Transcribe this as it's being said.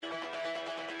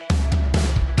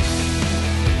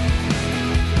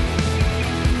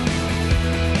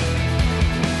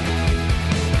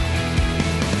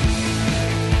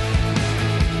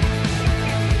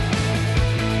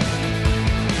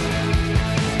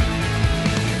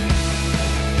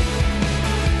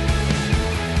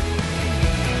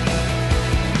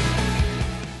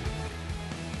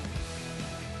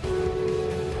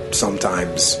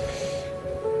sometimes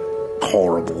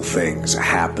horrible things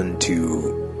happen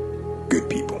to good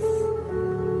people.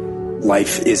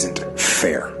 Life isn't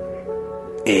fair,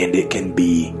 and it can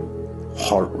be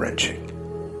heart-wrenching.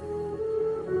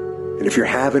 And if you're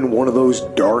having one of those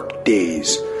dark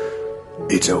days,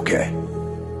 it's okay.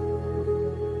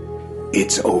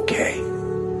 It's okay.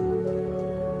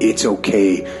 It's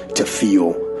okay to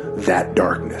feel that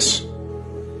darkness.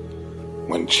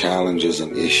 When challenges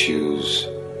and issues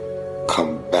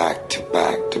come back to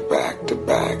back to back to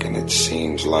back, and it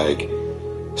seems like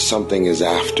something is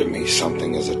after me,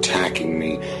 something is attacking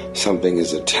me, something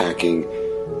is attacking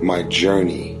my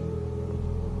journey,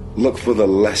 look for the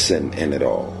lesson in it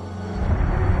all.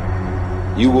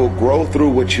 You will grow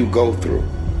through what you go through.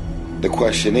 The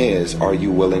question is, are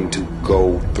you willing to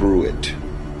go through it?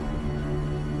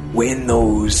 When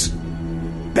those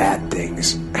bad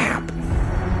things happen,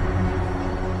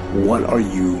 what are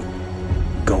you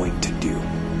going to do?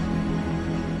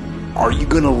 Are you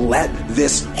going to let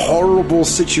this horrible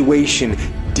situation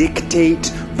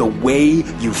dictate the way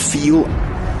you feel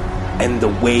and the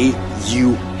way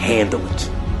you handle it?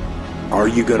 Are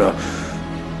you going to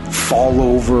fall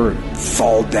over,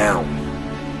 fall down,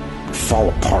 fall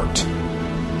apart?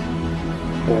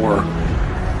 Or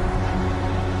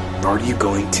are you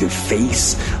going to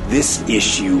face this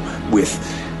issue with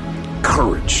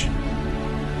courage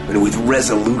and with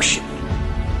resolution?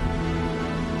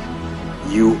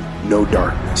 You know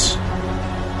darkness.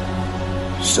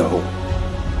 So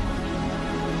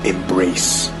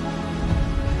embrace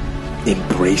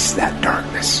that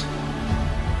darkness.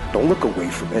 Don't look away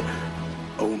from it.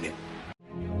 Own it.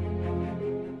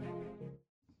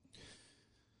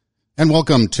 And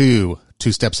welcome to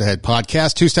Two Steps Ahead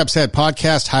Podcast. Two Steps Ahead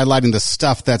Podcast, highlighting the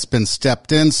stuff that's been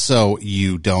stepped in so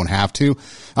you don't have to.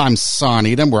 I'm Son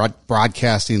Edom. We're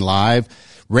broadcasting live,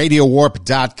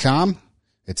 RadioWarp.com.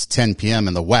 It's 10 p.m.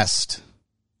 in the West,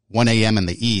 1 a.m. in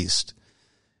the East.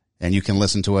 And you can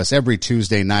listen to us every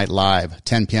Tuesday night live,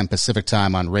 10 p.m. Pacific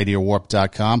time on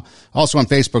RadioWarp.com. Also on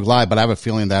Facebook Live, but I have a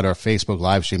feeling that our Facebook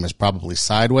live stream is probably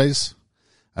sideways.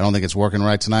 I don't think it's working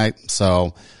right tonight.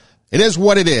 So it is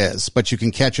what it is, but you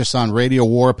can catch us on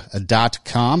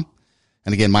RadioWarp.com.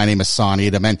 And again, my name is Son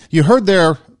Edom. And you heard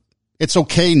there, it's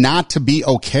okay not to be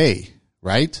okay,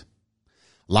 right?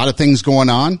 A lot of things going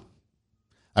on.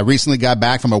 I recently got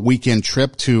back from a weekend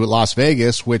trip to Las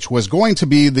Vegas, which was going to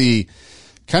be the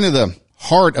kind of the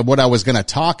heart of what I was going to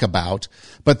talk about.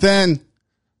 But then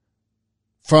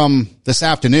from this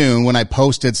afternoon, when I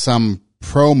posted some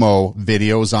promo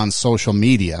videos on social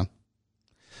media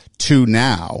to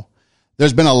now,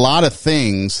 there's been a lot of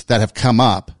things that have come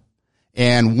up.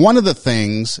 And one of the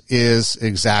things is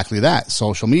exactly that,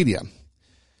 social media.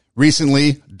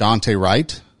 Recently, Daunte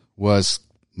Wright was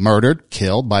murdered,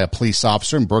 killed by a police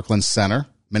officer in Brooklyn Center,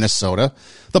 Minnesota.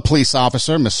 The police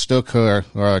officer mistook her.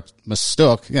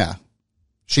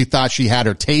 She thought she had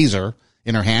her taser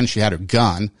in her hand. She had her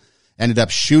gun, ended up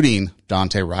shooting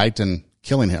Daunte Wright and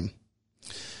killing him.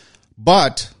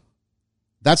 But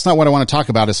that's not what I want to talk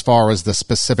about as far as the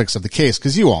specifics of the case,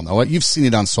 because you all know it. You've seen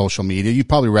it on social media. You've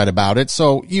probably read about it,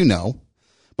 so you know.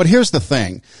 But here's the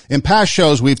thing. In past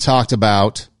shows, we've talked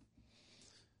about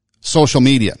social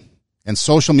media and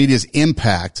social media's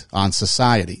impact on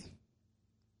society.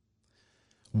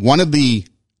 One of the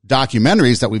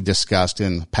documentaries that we've discussed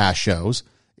in past shows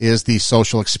is The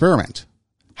Social Experiment,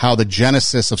 how the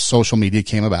genesis of social media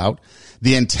came about,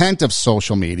 the intent of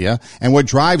social media, and what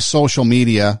drives social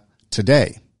media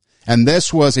today. And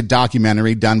this was a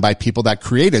documentary done by people that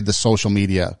created the social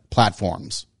media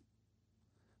platforms,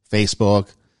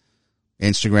 Facebook,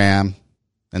 Instagram,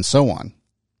 and so on.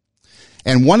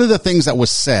 And one of the things that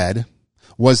was said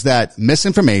was that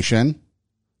misinformation,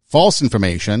 false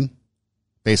information,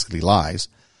 basically lies,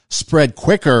 spread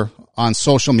quicker on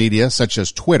social media such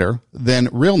as Twitter than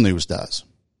real news does.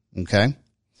 Okay?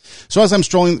 So as I'm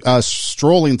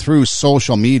strolling through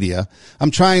social media,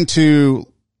 I'm trying to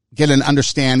get an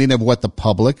understanding of what the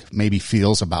public maybe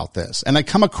feels about this. And I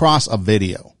come across a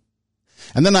video.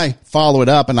 And then I follow it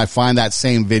up and I find that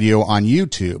same video on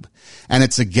YouTube. And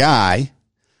it's a guy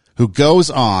who goes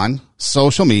on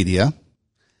social media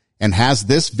and has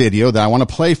this video that I want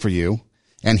to play for you.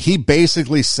 And he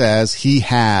basically says he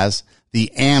has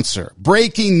the answer.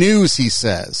 Breaking news, he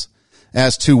says,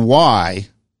 as to why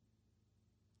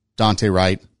Daunte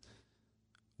Wright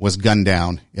was gunned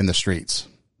down in the streets.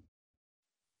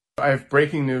 I have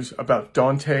breaking news about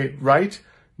Daunte Wright.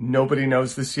 Nobody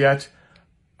knows this yet.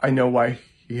 I know why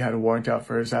he had a warrant out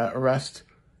for his arrest,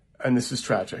 and this is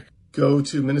tragic. Go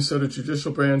to Minnesota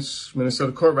Judicial Branch,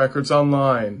 Minnesota Court Records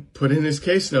online, put in his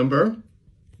case number,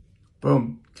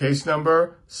 Boom. Case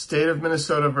number, State of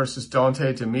Minnesota versus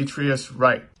Dante Demetrius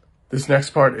Wright. This next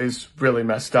part is really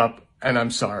messed up, and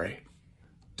I'm sorry.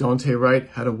 Dante Wright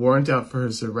had a warrant out for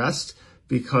his arrest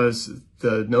because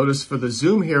the notice for the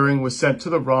Zoom hearing was sent to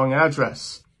the wrong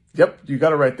address. Yep, you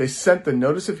got it right. They sent the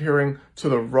notice of hearing to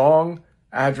the wrong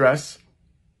address,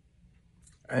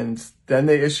 and then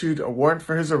they issued a warrant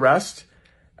for his arrest,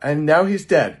 and now he's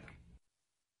dead.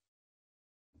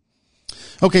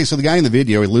 Okay, so the guy in the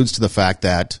video alludes to the fact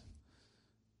that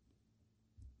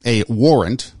a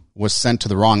warrant was sent to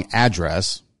the wrong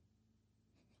address,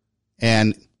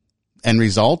 and end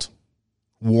result,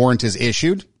 warrant is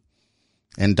issued,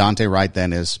 and Dante Wright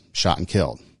then is shot and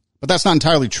killed. But that's not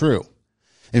entirely true.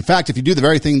 In fact, if you do the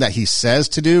very thing that he says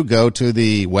to do, go to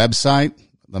the website,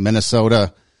 the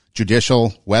Minnesota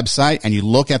Judicial website, and you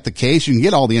look at the case, you can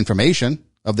get all the information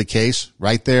of the case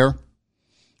right there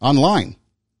online.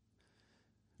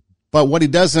 But what he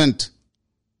doesn't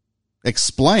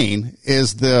explain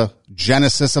is the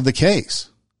genesis of the case.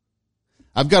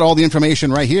 I've got all the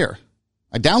information right here.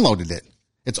 I downloaded it.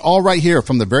 It's all right here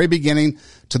from the very beginning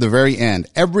to the very end.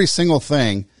 Every single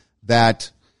thing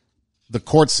that the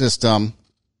court system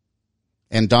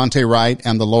and Dante Wright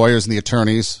and the lawyers and the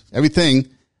attorneys, everything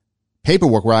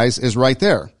paperwork-wise is right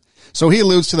there. So he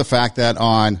alludes to the fact that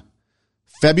on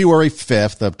February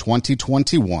 5th of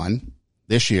 2021,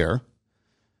 this year,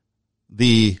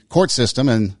 the court system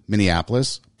in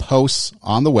Minneapolis posts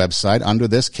on the website under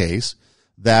this case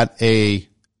that a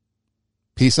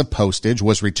piece of postage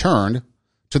was returned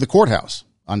to the courthouse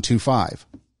on 2/5.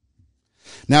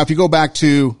 Now, if you go back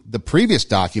to the previous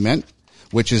document,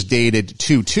 which is dated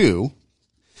 2/2,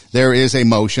 there is a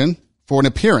motion for an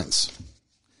appearance,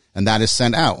 and that is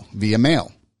sent out via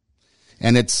mail.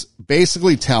 And it's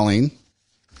basically telling,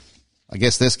 I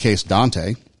guess this case,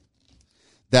 Dante,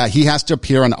 that he has to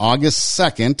appear on August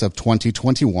 2nd of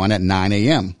 2021 at 9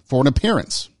 a.m. for an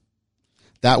appearance.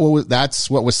 That's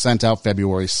what was sent out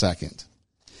February 2nd.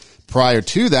 Prior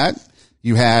to that,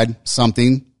 you had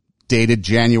something dated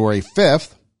January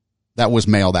 5th that was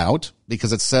mailed out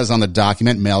because it says on the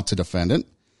document mailed to defendant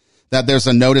that there's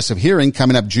a notice of hearing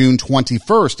coming up June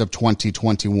 21st of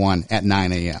 2021 at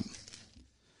 9 a.m.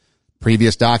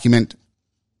 Previous document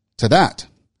to that,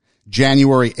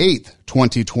 January 8th,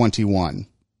 2021,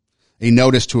 a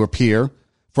notice to appear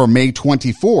for May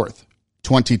 24th,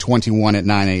 2021 at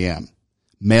 9 a.m.,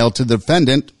 mailed to the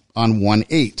defendant on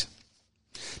 1/8.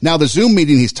 Now, the Zoom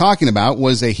meeting he's talking about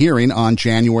was a hearing on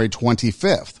January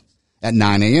 25th at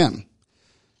 9 a.m.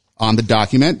 On the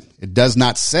document, it does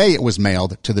not say it was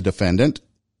mailed to the defendant.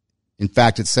 In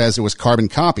fact, it says it was carbon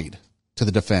copied to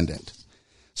the defendant.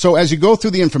 So as you go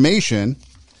through the information,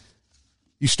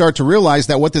 you start to realize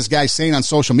that what this guy's saying on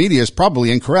social media is probably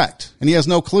incorrect, and he has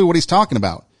no clue what he's talking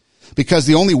about. Because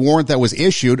the only warrant that was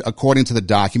issued, according to the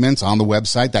documents on the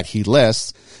website that he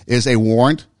lists, is a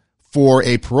warrant for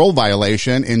a parole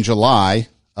violation in July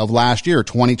of last year,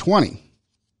 2020.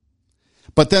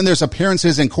 But then there's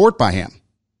appearances in court by him.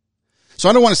 So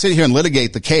I don't want to sit here and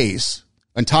litigate the case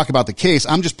and talk about the case.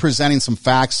 I'm just presenting some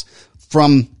facts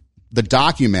from the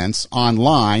documents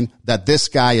online that this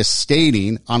guy is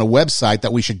stating on a website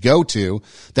that we should go to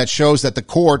that shows that the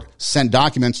court sent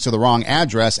documents to the wrong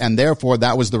address, and therefore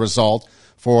that was the result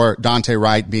for Dante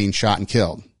Wright being shot and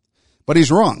killed. But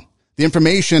he's wrong. The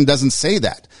information doesn't say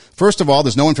that. First of all,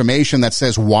 there's no information that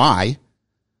says why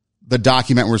the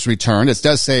document was returned. It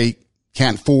does say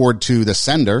can't forward to the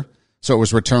sender, so it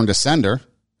was returned to sender,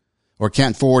 or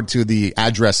can't forward to the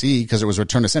addressee because it was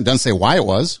returned to sender. It doesn't say why it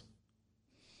was.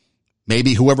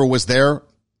 Maybe whoever was there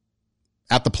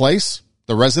at the place,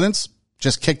 the residents,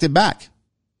 just kicked it back,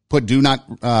 put do not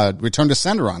return to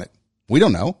sender on it. We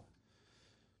don't know.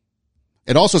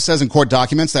 It also says in court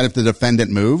documents that if the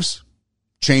defendant moves,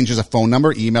 changes a phone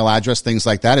number, email address, things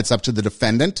like that, it's up to the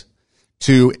defendant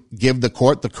to give the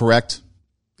court the correct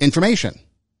information.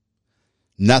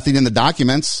 Nothing in the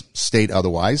documents state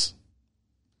otherwise.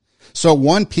 So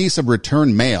one piece of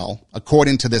return mail,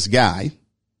 according to this guy,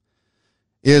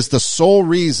 is the sole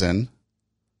reason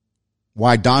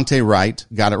why Dante Wright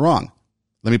got it wrong.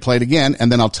 Let me play it again,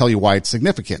 and then I'll tell you why it's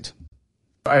significant.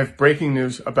 I have breaking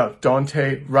news about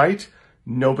Dante Wright.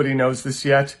 Nobody knows this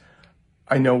yet.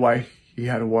 I know why he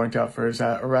had a warrant out for his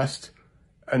arrest,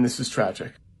 and this is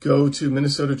tragic. Go to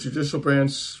Minnesota Judicial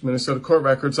Branch, Minnesota Court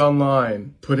Records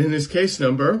online. Put in his case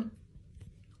number.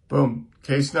 Boom.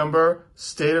 Case number,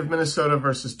 State of Minnesota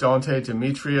versus Dante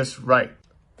Demetrius Wright.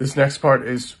 This next part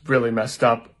is really messed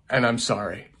up, and I'm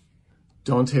sorry.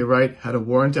 Dante Wright had a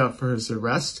warrant out for his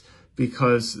arrest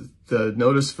because the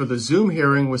notice for the Zoom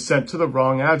hearing was sent to the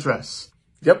wrong address.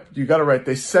 Yep, you got it right.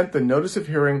 They sent the notice of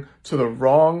hearing to the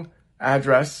wrong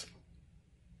address,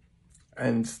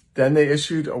 and then they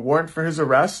issued a warrant for his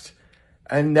arrest,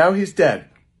 and now he's dead.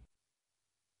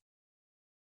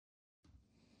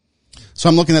 So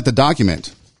I'm looking at the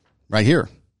document right here.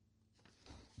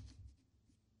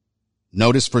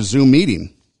 Notice for Zoom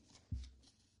meeting.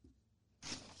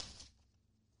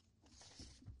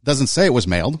 Doesn't say it was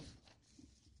mailed.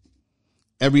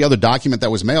 Every other document that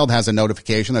was mailed has a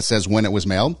notification that says when it was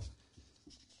mailed.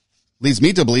 Leads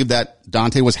me to believe that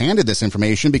Daunte was handed this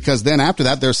information, because then after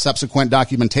that, there's subsequent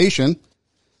documentation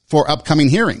for upcoming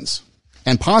hearings.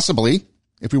 And possibly,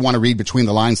 if we want to read between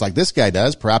the lines like this guy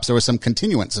does, perhaps there were some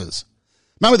continuances.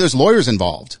 Remember, there's lawyers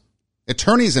involved,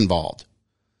 attorneys involved.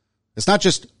 It's not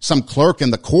just some clerk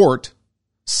in the court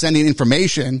sending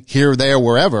information here, there,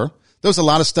 wherever. There's a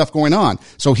lot of stuff going on.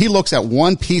 So he looks at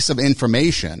one piece of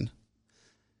information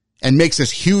and makes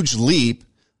this huge leap,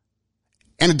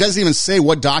 and it doesn't even say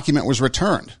what document was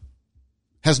returned.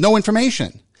 Has no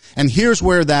information. And here's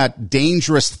where that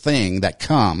dangerous thing that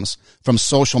comes from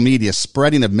social media,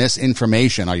 spreading of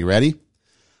misinformation. Are you ready?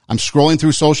 I'm scrolling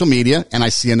through social media and I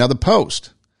see another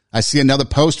post. I see another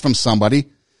post from somebody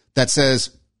that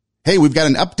says, hey, we've got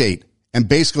an update, and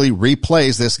basically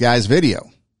replays this guy's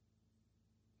video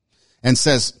and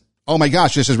says, oh my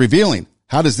gosh, this is revealing.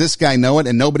 How does this guy know it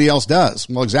and nobody else does?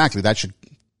 Well, exactly. That should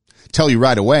tell you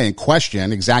right away and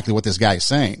question exactly what this guy is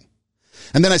saying.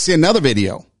 And then I see another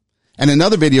video, and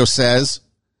another video says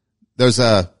there's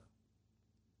a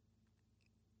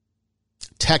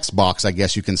text box, I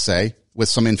guess you can say, with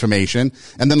some information.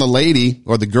 And then the lady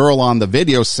or the girl on the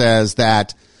video says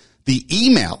that the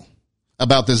email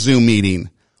about the Zoom meeting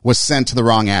was sent to the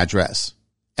wrong address,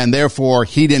 and therefore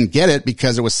he didn't get it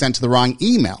because it was sent to the wrong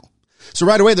email. So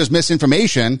right away, there's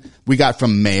misinformation. We got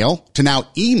from mail to now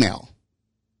email.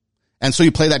 And so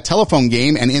you play that telephone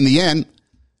game, and in the end,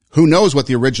 who knows what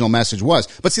the original message was.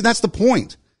 But see, that's the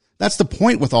point. That's the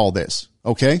point with all this,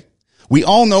 okay? We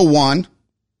all know, one,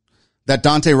 that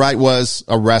Daunte Wright was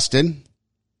arrested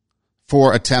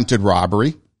for attempted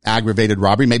robbery, aggravated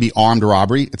robbery, maybe armed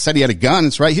robbery. It said he had a gun.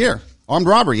 It's right here. Armed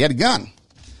robbery. He had a gun.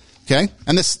 Okay?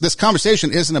 And this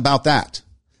conversation isn't about that.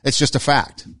 It's just a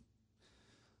fact.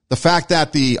 The fact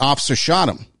that the officer shot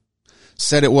him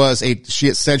said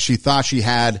she thought she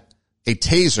had a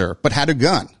taser, but had a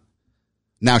gun.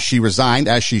 Now, she resigned,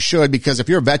 as she should, because if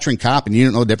you're a veteran cop and you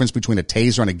don't know the difference between a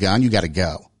taser and a gun, you got to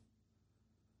go.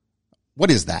 What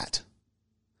is that?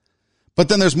 But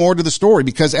then there's more to the story,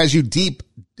 because as you dig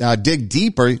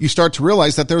deeper, you start to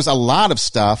realize that there's a lot of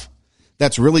stuff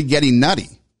that's really getting nutty.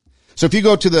 So if you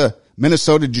go to the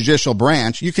Minnesota Judicial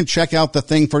Branch, you can check out the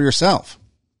thing for yourself.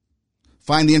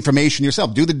 Find the information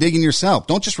yourself. Do the digging yourself.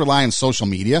 Don't just rely on social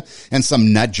media and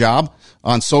some nut job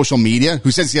on social media who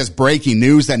says he has breaking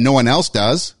news that no one else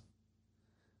does.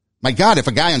 My God, if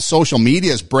a guy on social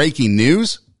media is breaking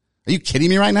news, are you kidding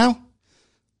me right now?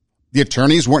 The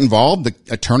attorneys weren't involved.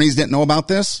 The attorneys didn't know about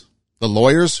this. The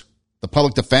lawyers, the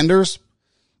public defenders,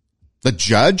 the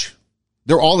judge,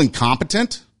 they're all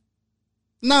incompetent.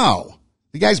 No,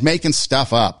 the guy's making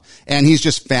stuff up, and he's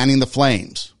just fanning the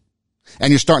flames. And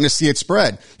you're starting to see it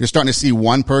spread. You're starting to see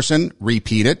one person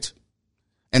repeat it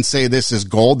and say this is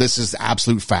gold, this is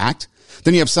absolute fact.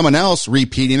 Then you have someone else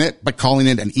repeating it, but calling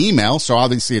it an email. So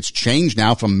obviously it's changed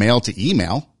now from mail to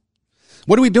email.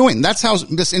 What are we doing? That's how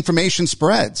this information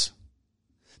spreads.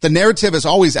 The narrative is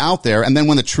always out there, and then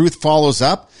when the truth follows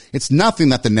up, it's nothing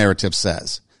that the narrative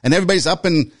says. And everybody's up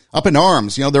in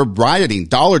arms. You know, they're rioting,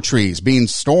 Dollar Trees being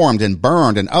stormed and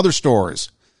burned, and other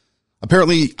stores.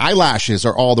 Apparently eyelashes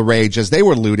are all the rage as they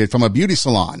were looted from a beauty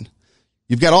salon.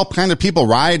 You've got all kinds of people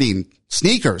rioting.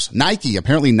 Sneakers, Nike,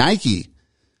 apparently Nike.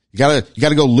 You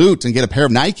gotta go loot and get a pair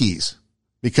of Nikes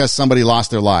because somebody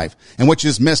lost their life. And what you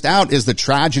just missed out is the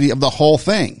tragedy of the whole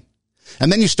thing.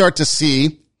 And then you start to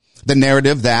see the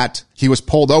narrative that he was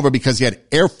pulled over because he had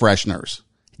air fresheners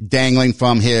dangling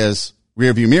from his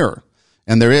rearview mirror.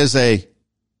 And there is a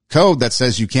code that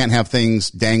says you can't have things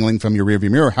dangling from your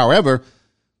rearview mirror. However,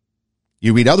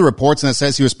 you read other reports and it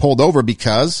says he was pulled over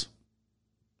because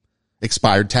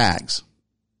expired tags.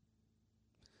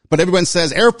 But everyone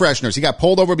says air fresheners. He got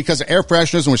pulled over because of air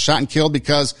fresheners and was shot and killed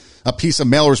because a piece of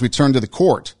mail was returned to the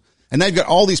court. And now you've got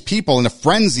all these people in a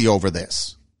frenzy over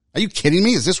this. Are you kidding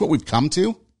me? Is this what we've come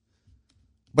to?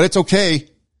 But it's okay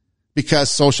because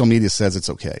social media says it's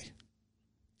okay.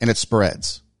 And it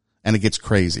spreads. And it gets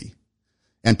crazy.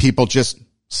 And people just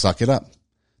suck it up.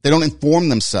 They don't inform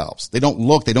themselves. They don't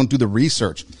look. They don't do the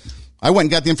research. I went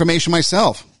and got the information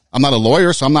myself. I'm not a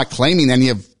lawyer, so I'm not claiming any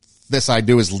of this I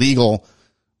do is legal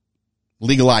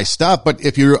legalized stuff. But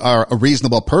if you are a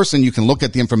reasonable person, you can look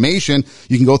at the information.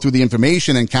 You can go through the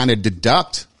information and kind of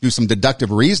do some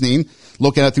deductive reasoning,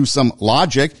 look at it through some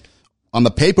logic. On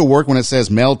the paperwork, when it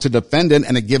says mailed to defendant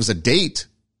and it gives a date,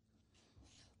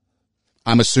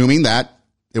 I'm assuming that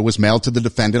it was mailed to the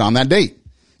defendant on that date.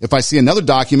 If I see another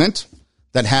document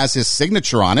that has his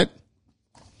signature on it,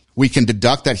 we can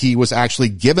deduct that he was actually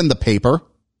given the paper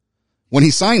when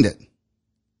he signed it.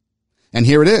 And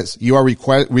here it is. You are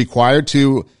required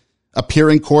to appear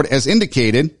in court as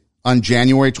indicated on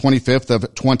January 25th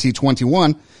of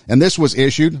 2021. And this was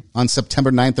issued on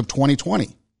September 9th of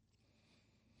 2020.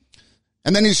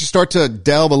 And then as you start to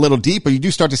delve a little deeper, you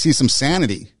do start to see some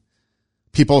sanity.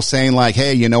 People saying like,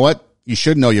 hey, you know what? You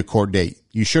should know your court date.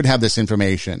 You should have this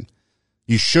information.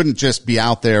 You shouldn't just be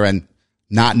out there and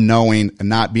not knowing and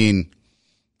not being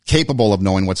capable of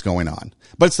knowing what's going on.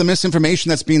 But it's the misinformation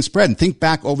that's being spread. And think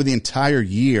back over the entire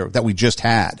year that we just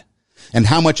had and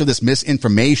how much of this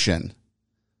misinformation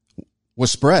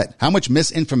was spread. How much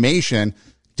misinformation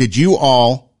did you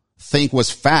all think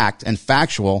was fact and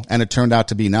factual, and it turned out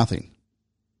to be nothing?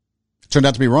 Turned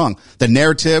out to be wrong. The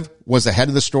narrative was ahead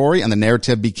of the story, and the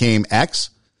narrative became X,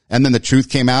 and then the truth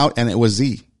came out and it was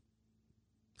Z.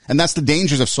 And that's the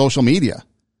dangers of social media.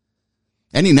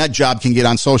 Any nut job can get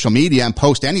on social media and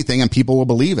post anything and people will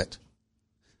believe it.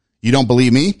 You don't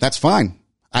believe me? That's fine.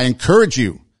 I encourage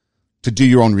you to do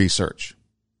your own research.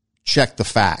 Check the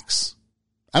facts.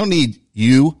 I don't need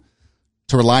you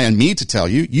to rely on me to tell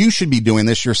you. You should be doing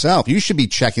this yourself. You should be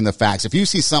checking the facts. If you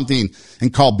see something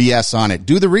and call BS on it,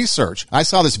 do the research. I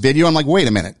saw this video. I'm like, wait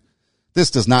a minute.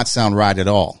 This does not sound right at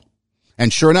all.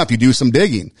 And sure enough, you do some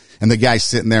digging and the guy's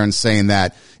sitting there and saying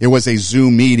that it was a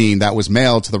Zoom meeting that was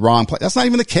mailed to the wrong place. That's not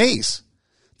even the case.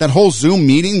 That whole Zoom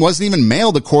meeting wasn't even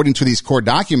mailed according to these court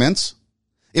documents.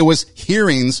 It was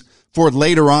hearings for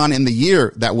later on in the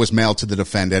year that was mailed to the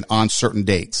defendant on certain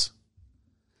dates.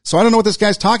 So I don't know what this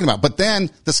guy's talking about. But then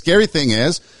the scary thing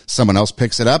is someone else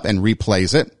picks it up and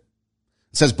replays it.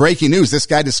 It says, breaking news, this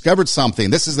guy discovered something.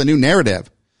 This is the new narrative.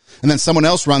 And then someone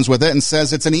else runs with it and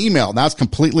says it's an email. Now it's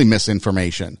completely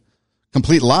misinformation.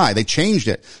 Complete lie. They changed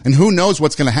it. And who knows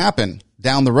what's going to happen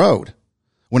down the road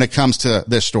when it comes to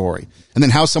this story. And then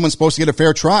how's someone supposed to get a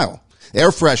fair trial? Air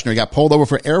freshener. He got pulled over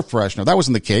for air freshener. That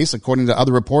wasn't the case. According to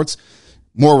other reports,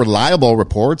 more reliable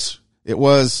reports, it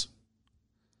was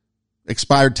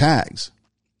expired tags.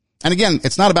 And again,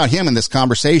 it's not about him in this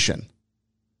conversation.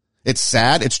 It's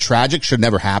sad. It's tragic. Should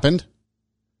never happened.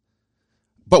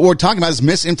 But what we're talking about is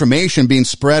misinformation being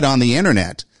spread on the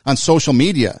internet, on social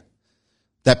media,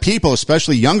 that people,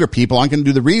 especially younger people, aren't going to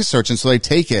do the research, and so they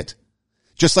take it.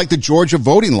 Just like the Georgia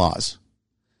voting laws.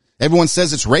 Everyone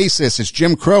says it's racist, it's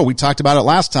Jim Crow. We talked about it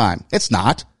last time. It's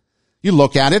not. You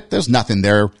look at it, there's nothing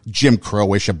there Jim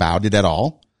Crow-ish about it at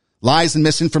all. Lies and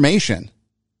misinformation.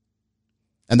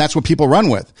 And that's what people run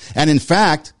with. And in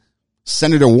fact,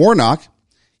 Senator Warnock,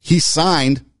 he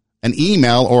signed an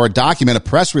email or a document, a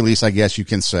press release, I guess you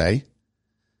can say,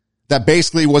 that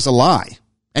basically was a lie.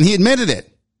 And he admitted it.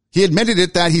 He admitted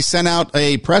it that he sent out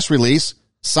a press release,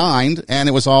 signed, and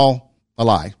it was all a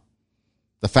lie.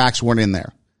 The facts weren't in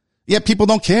there. Yet people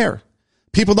don't care.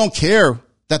 People don't care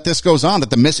that this goes on,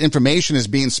 that the misinformation is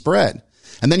being spread.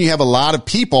 And then you have a lot of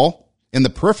people in the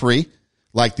periphery,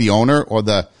 like the owner or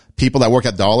the people that work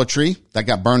at Dollar Tree that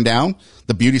got burned down,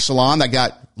 the beauty salon that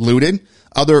got looted,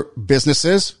 other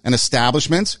businesses and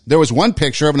establishments. There was one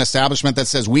picture of an establishment that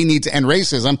says we need to end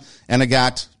racism, and it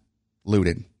got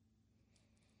looted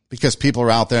because people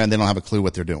are out there and they don't have a clue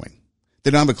what they're doing.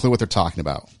 They don't have a clue what they're talking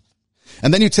about.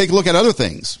 And then you take a look at other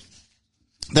things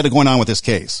that are going on with this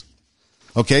case.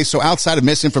 Okay, so outside of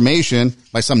misinformation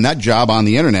by some nut job on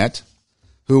the internet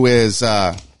who is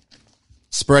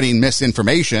spreading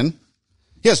misinformation,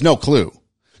 he has no clue.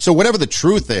 So whatever the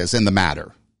truth is in the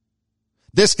matter,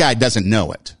 this guy doesn't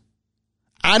know it.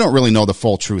 I don't really know the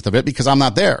full truth of it because I'm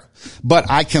not there. But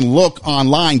I can look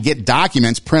online, get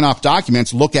documents, print off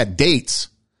documents, look at dates,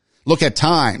 look at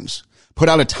times, put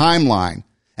out a timeline,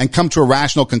 and come to a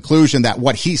rational conclusion that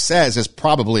what he says is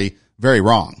probably very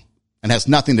wrong and has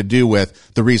nothing to do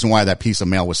with the reason why that piece of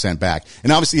mail was sent back.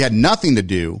 And obviously had nothing to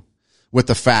do with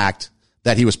the fact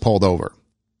that he was pulled over.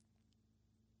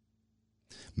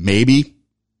 Maybe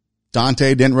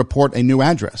Dante didn't report a new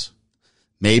address.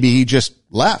 Maybe he just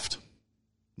left.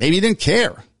 Maybe he didn't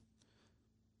care.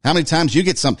 How many times do you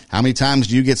get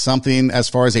something as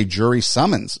far as a jury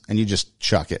summons and you just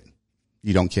chuck it?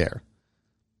 You don't care.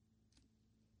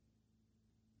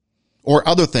 Or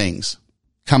other things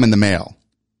come in the mail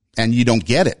and you don't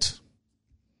get it.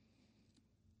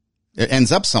 It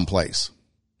ends up someplace.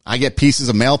 I get pieces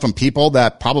of mail from people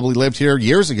that probably lived here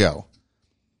years ago.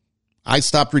 I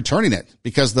stopped returning it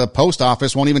because the post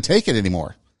office won't even take it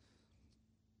anymore.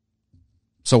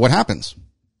 So what happens?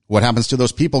 What happens to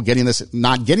those people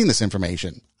not getting this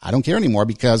information? I don't care anymore,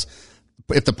 because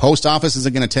if the post office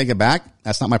isn't going to take it back,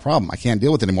 that's not my problem. I can't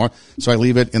deal with it anymore. So I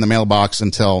leave it in the mailbox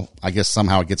until I guess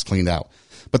somehow it gets cleaned out.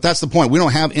 But that's the point. We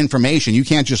don't have information. You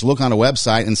can't just look on a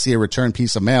website and see a return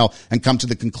piece of mail and come to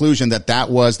the conclusion that that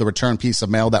was the return piece of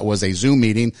mail that was a Zoom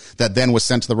meeting that then was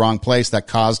sent to the wrong place that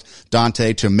caused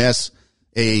Daunte to miss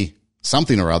a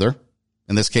something or other.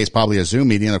 In this case, probably a Zoom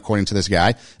meeting, according to this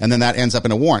guy. And then that ends up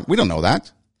in a warrant. We don't know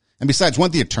that. And besides,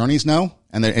 wouldn't the attorneys know,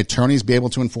 and the attorneys be able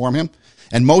to inform him?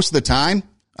 And most of the time,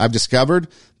 I've discovered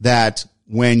that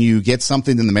when you get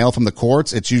something in the mail from the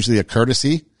courts, it's usually a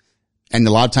courtesy. And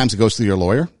a lot of times it goes through your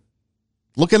lawyer.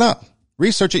 Look it up.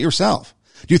 Research it yourself.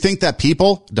 Do you think that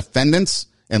people, defendants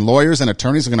and lawyers and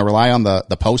attorneys are going to rely on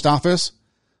the post office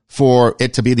for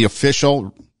it to be the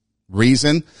official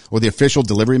reason or the official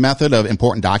delivery method of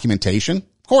important documentation?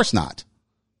 Of course not.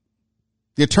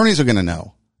 The attorneys are going to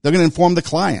know. They're going to inform the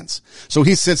clients. So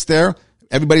he sits there.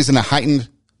 Everybody's in a heightened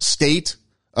state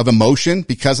of emotion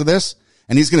because of this.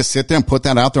 And he's going to sit there and put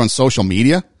that out there on social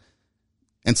media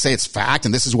and say it's fact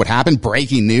and this is what happened.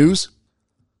 Breaking news.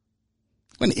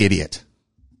 What an idiot.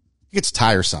 It gets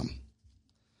tiresome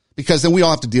because then we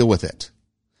all have to deal with it.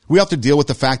 We have to deal with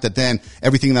the fact that then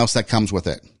everything else that comes with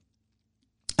it.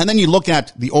 And then you look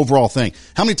at the overall thing.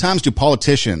 How many times do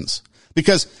politicians,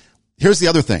 because here's the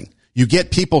other thing. You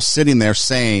get people sitting there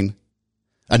saying,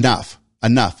 enough,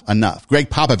 enough, enough. Greg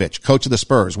Popovich, coach of the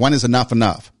Spurs. When is enough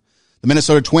enough? The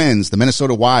Minnesota Twins, the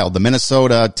Minnesota Wild, the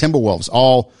Minnesota Timberwolves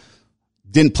all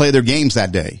didn't play their games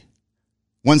that day.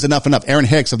 When's enough enough? Aaron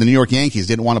Hicks of the New York Yankees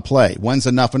didn't want to play. When's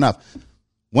enough enough?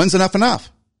 When's enough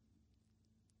enough?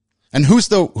 And who's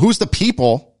the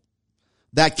people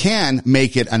that can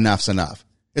make it enough's enough?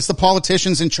 It's the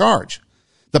politicians in charge.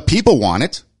 The people want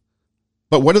it,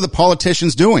 but what are the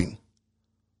politicians doing?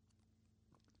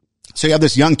 So you have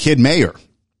this young kid mayor,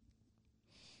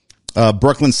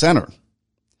 Brooklyn Center.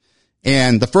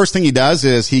 And the first thing he does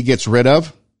is he gets rid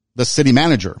of the city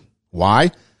manager.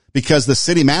 Why? Because the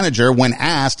city manager, when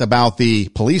asked about the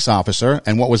police officer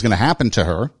and what was going to happen to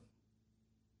her,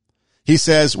 he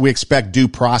says, we expect due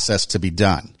process to be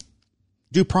done.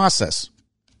 Due process.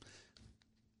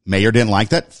 Mayor didn't like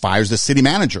that, fires the city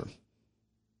manager.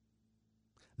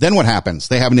 Then what happens?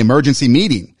 They have an emergency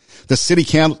meeting. The city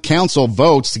council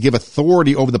votes to give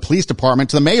authority over the police department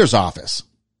to the mayor's office.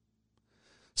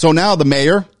 So now the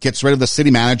mayor gets rid of the city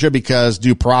manager because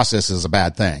due process is a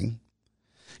bad thing.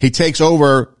 He takes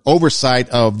over oversight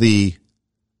of the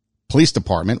police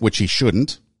department, which he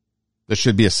shouldn't. There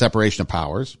should be a separation of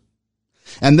powers.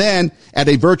 And then at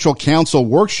a virtual council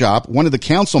workshop, one of the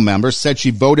council members said she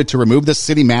voted to remove the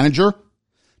city manager,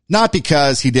 not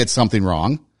because he did something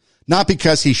wrong, not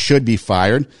because he should be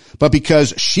fired, but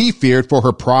because she feared for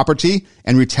her property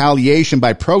and retaliation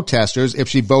by protesters if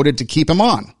she voted to keep him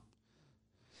on.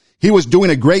 He was doing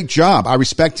a great job. I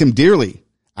respect him dearly.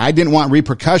 I didn't want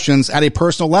repercussions at a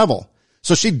personal level.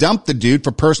 So she dumped the dude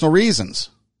for personal reasons.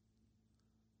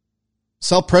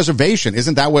 Self-preservation.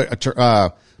 Isn't that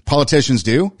what politicians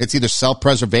do? It's either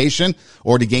self-preservation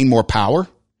or to gain more power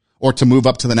or to move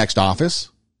up to the next office.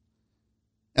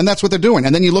 And that's what they're doing.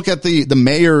 And then you look at the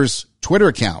mayor's Twitter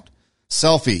account.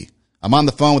 Selfie. I'm on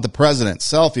the phone with the president.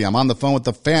 Selfie. I'm on the phone with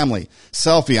the family.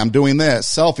 Selfie. I'm doing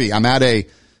this. Selfie. I'm at a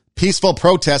peaceful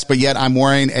protest, but yet I'm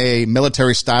wearing a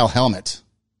military-style helmet.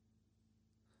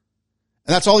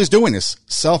 And that's all he's doing is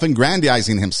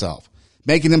self-aggrandizing himself,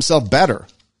 making himself better.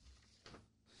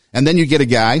 And then you get a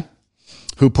guy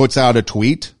who puts out a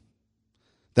tweet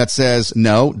that says,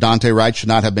 no, Daunte Wright should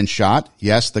not have been shot.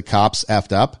 Yes, the cops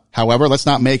effed up. However, let's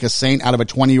not make a saint out of a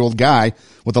 20-year-old guy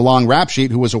with a long rap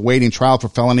sheet who was awaiting trial for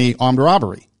felony armed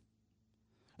robbery.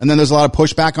 And then there's a lot of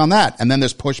pushback on that. And then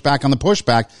there's pushback on the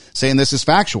pushback saying this is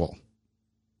factual.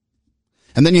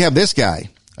 And then you have this guy,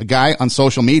 a guy on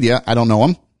social media. I don't know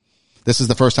him. This is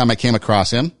the first time I came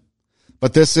across him.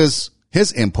 But this is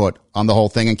his input on the whole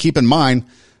thing. And keep in mind,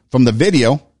 from the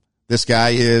video, this guy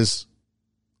is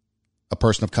a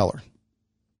person of color.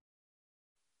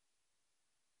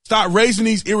 Start raising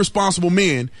these irresponsible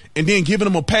men and then giving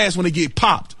them a pass when they get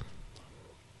popped.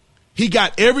 He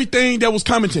got everything that was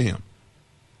coming to him.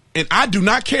 And I do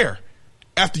not care.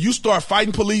 After you start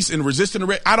fighting police and resisting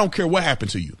arrest, I don't care what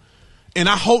happened to you. And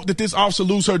I hope that this officer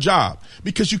lose her job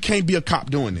because you can't be a cop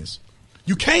doing this.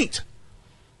 You can't.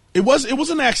 It was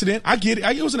an accident. I get it.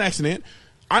 It was an accident.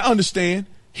 I understand.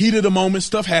 Heat of the moment,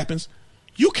 stuff happens.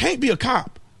 You can't be a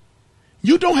cop.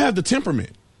 You don't have the temperament.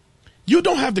 You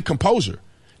don't have the composure.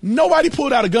 Nobody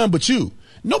pulled out a gun but you.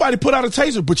 Nobody put out a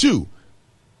taser but you.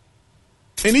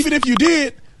 And even if you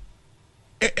did,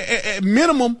 at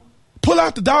minimum, pull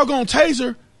out the doggone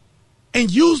taser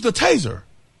and use the taser.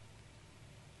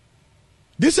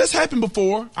 This has happened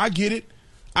before. I get it.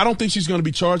 I don't think she's going to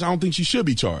be charged. I don't think she should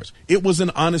be charged. It was an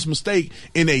honest mistake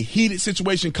in a heated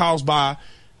situation caused by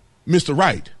Mr.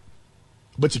 Wright.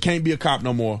 But you can't be a cop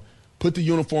no more. Put the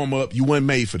uniform up. You weren't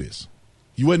made for this.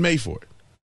 You weren't made for it.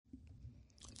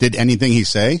 Did anything he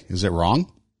say, is it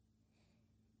wrong?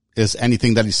 Is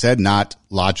anything that he said not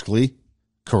logically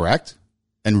correct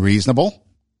and reasonable?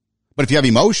 But if you have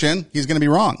emotion, he's going to be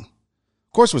wrong.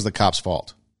 Of course it was the cop's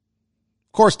fault.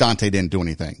 Of course Daunte didn't do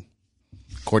anything.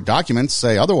 Court documents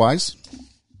say otherwise.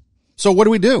 So what do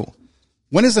we do?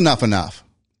 When is enough enough?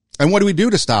 And what do we do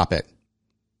to stop it?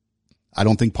 I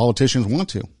don't think politicians want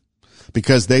to,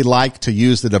 because they like to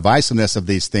use the divisiveness of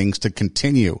these things to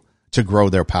continue to grow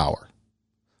their power,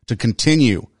 to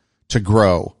continue to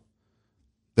grow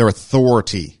their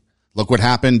authority. Look what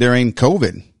happened during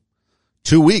COVID.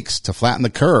 2 weeks to flatten the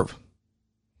curve.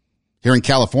 Here in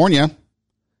California,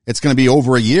 it's going to be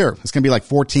over a year. It's going to be like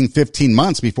 14, 15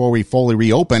 months before we fully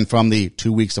reopen from the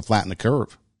 2 weeks to flatten the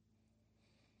curve.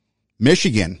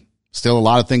 Michigan, still a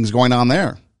lot of things going on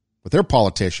there with their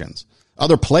politicians.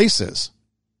 Other places.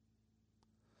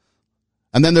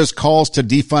 And then there's calls to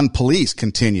defund police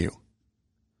continue.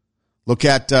 Look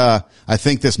at, I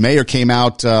think this mayor came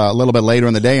out a little bit later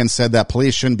in the day and said that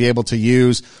police shouldn't be able to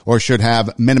use or should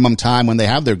have minimum time when they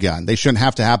have their gun. They shouldn't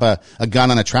have to have a gun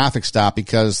on a traffic stop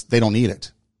because they don't need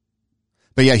it.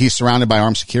 But yet he's surrounded by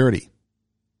armed security.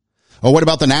 Or what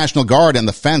about the National Guard and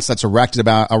the fence that's erected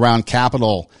around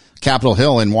Capitol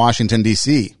Hill in Washington,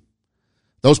 D.C.?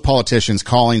 Those politicians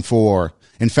calling for,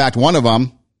 in fact, one of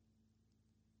them,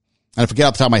 and I forget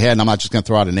off the top of my head, and I'm not just going to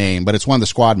throw out a name, but it's one of the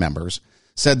squad members,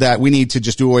 said that we need to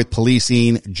just do away with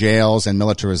policing, jails, and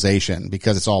militarization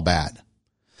because it's all bad.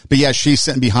 But yet she's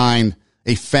sitting behind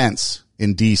a fence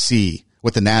in D.C.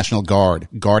 with the National Guard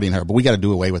guarding her, but we got to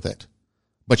do away with it.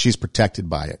 But she's protected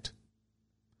by it.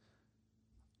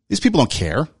 These people don't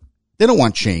care. They don't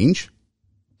want change.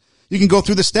 You can go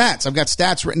through the stats. I've got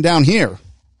stats written down here.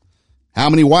 How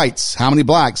many whites, how many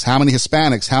blacks, how many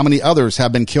Hispanics, how many others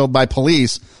have been killed by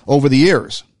police over the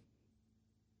years?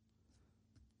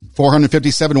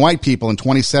 457 white people in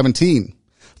 2017.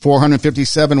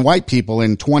 457 white people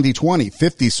in 2020.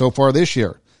 50 so far this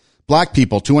year. Black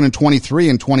people, 223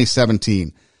 in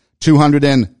 2017.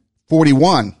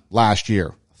 241 last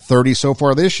year. 30 so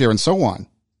far this year, and so on.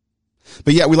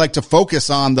 But yet we like to focus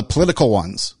on the political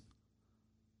ones.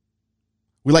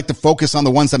 We like to focus on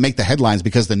the ones that make the headlines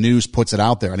because the news puts it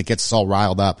out there and it gets us all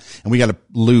riled up. And we got to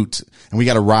loot and we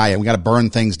got to riot. We got to burn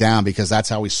things down because that's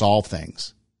how we solve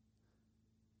things.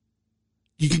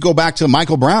 You could go back to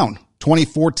Michael Brown,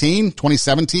 2014,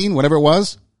 2017, whatever it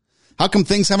was. How come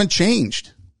things haven't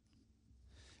changed?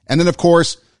 And then, of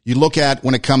course, you look at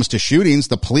when it comes to shootings,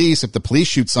 the police, if the police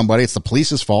shoot somebody, it's the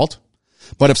police's fault.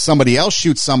 But if somebody else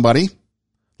shoots somebody,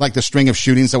 like the string of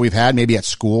shootings that we've had, maybe at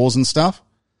schools and stuff,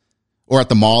 or at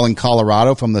the mall in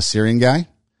Colorado from the Syrian guy,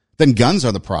 then guns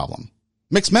are the problem.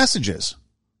 Mixed messages.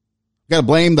 We've got to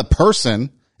blame the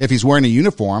person if he's wearing a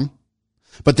uniform,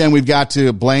 but then we've got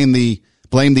to blame the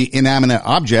inanimate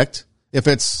object if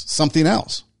it's something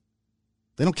else.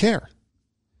 They don't care.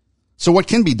 So what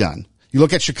can be done? You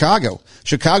look at Chicago.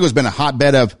 Chicago's been a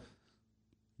hotbed of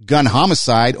gun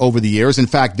homicide over the years. In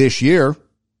fact, this year,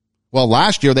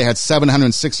 last year they had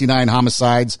 769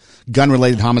 homicides,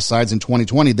 gun-related homicides in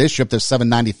 2020. This year there's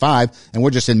 795, and we're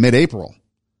just in mid-April.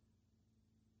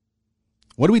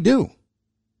 What do we do?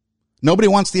 Nobody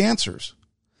wants the answers.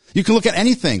 You can look at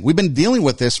anything. We've been dealing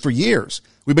with this for years.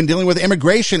 We've been dealing with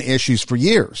immigration issues for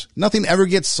years. Nothing ever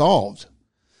gets solved.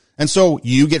 And so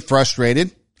you get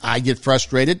frustrated. I get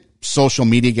frustrated. Social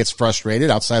media gets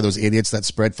frustrated outside of those idiots that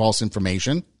spread false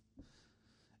information.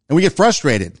 And we get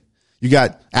frustrated. You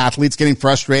got athletes getting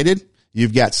frustrated.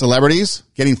 You've got celebrities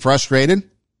getting frustrated.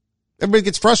 Everybody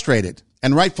gets frustrated,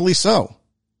 and rightfully so.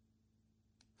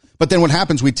 But then what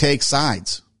happens? We take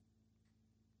sides,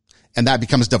 and that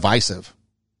becomes divisive.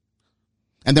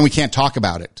 And then we can't talk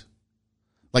about it.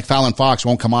 Like Fallon Fox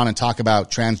won't come on and talk about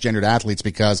transgendered athletes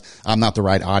because I'm not the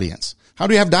right audience. How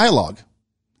do we have dialogue?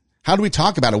 How do we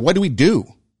talk about it? What do we do?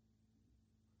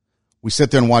 We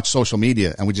sit there and watch social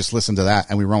media and we just listen to that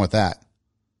and we run with that.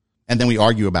 And then we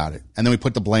argue about it. And then we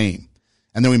put the blame.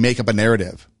 And then we make up a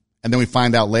narrative. And then we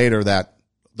find out later that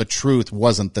the truth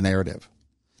wasn't the narrative.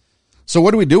 So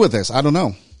what do we do with this? I don't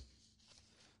know.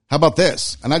 How about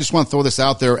this? And I just want to throw this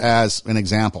out there as an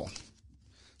example.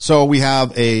 So we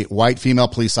have a white female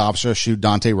police officer shoot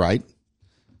Daunte Wright.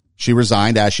 She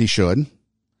resigned, as she should.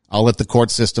 I'll let the court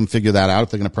system figure that out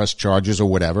if they're going to press charges or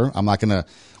whatever. I'm not going to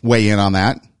weigh in on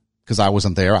that because I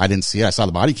wasn't there. I didn't see it. I saw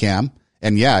the body cam.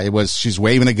 And yeah, she's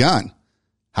waving a gun.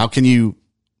 How can you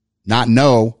not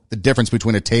know the difference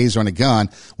between a taser and a gun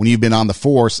when you've been on the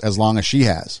force as long as she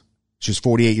has? She's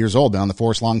 48 years old, been on the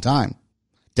force a long time.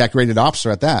 Decorated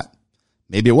officer at that.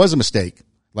 Maybe it was a mistake,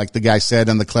 like the guy said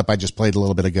in the clip I just played a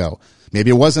little bit ago.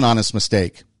 Maybe it was an honest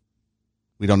mistake.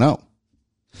 We don't know.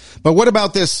 But what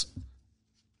about this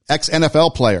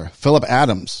ex-NFL player, Phillip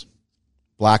Adams,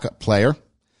 black player,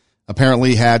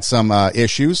 apparently had some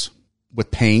issues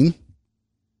with pain.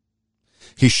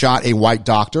 He shot a white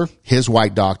doctor, his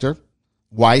white doctor,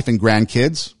 wife and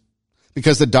grandkids,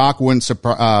 because the doc wouldn't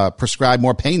prescribe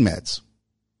more pain meds.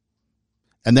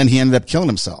 And then he ended up killing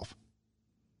himself.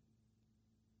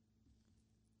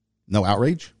 No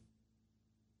outrage?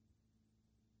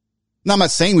 Now, I'm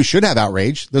not saying we should have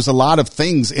outrage. There's a lot of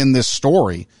things in this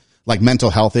story, like mental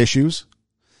health issues,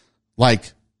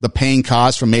 like the pain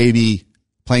caused from maybe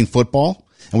playing football.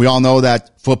 And we all know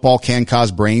that football can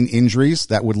cause brain injuries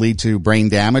that would lead to brain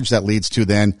damage that leads to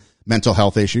then mental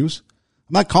health issues.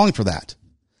 I'm not calling for that.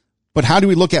 But how do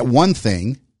we look at one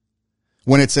thing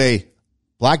when it's a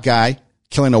black guy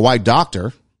killing a white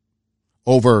doctor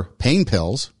over pain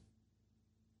pills,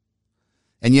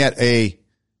 and yet a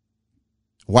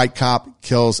white cop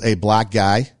kills a black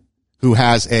guy who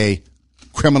has a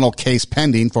criminal case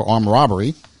pending for armed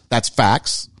robbery? That's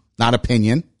facts, not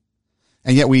opinion.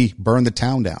 And yet we burn the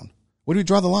town down. Where do we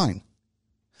draw the line?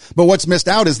 But what's missed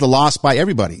out is the loss by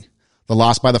everybody. The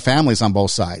loss by the families on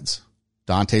both sides.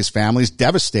 Daunte's family's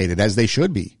devastated, as they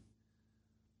should be.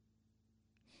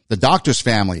 The doctor's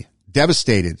family,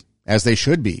 devastated, as they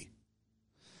should be.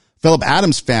 Phillip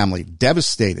Adams' family,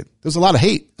 devastated. There's a lot of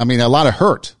hate. I mean, a lot of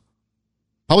hurt.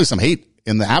 Probably some hate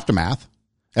in the aftermath,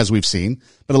 as we've seen,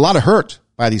 but a lot of hurt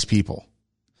by these people.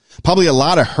 Probably a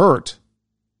lot of hurt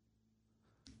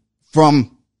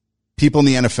from people in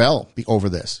the NFL over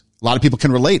this. A lot of people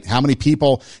can relate. How many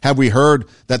people have we heard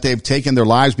that they've taken their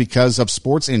lives because of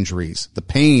sports injuries, the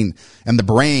pain and the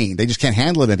brain? They just can't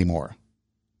handle it anymore.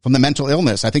 From the mental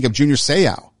illness, I think of Junior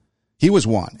Seau. He was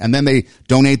one. And then they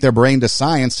donate their brain to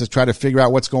science to try to figure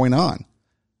out what's going on.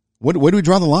 Where do we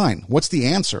draw the line? What's the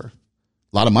answer?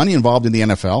 A lot of money involved in the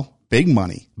NFL. Big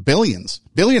money. Billions.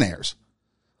 Billionaires.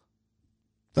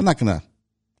 They're not going to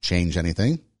change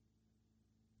anything.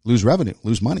 Lose revenue.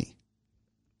 Lose money.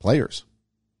 Players.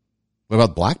 What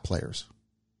about black players?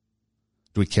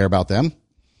 Do we care about them?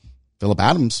 Phillip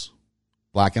Adams,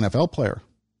 black NFL player,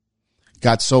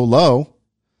 got so low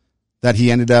that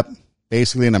he ended up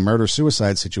basically in a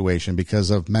murder-suicide situation because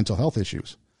of mental health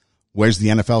issues. Where's the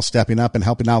NFL stepping up and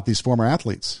helping out these former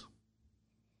athletes?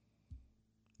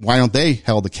 Why aren't they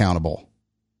held accountable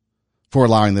for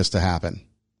allowing this to happen?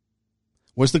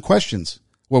 Where's the questions?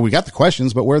 Well, we got the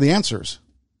questions, but where are the answers?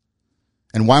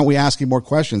 And why aren't we asking more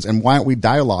questions? And why aren't we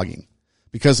dialoguing?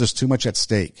 Because there's too much at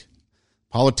stake.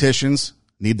 Politicians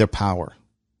need their power.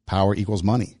 Power equals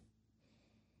money.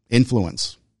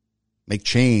 Influence. Make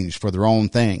change for their own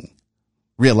thing.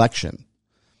 Re-election.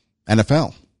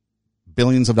 NFL.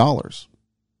 Billions of dollars.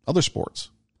 Other sports.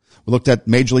 We looked at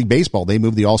Major League Baseball. They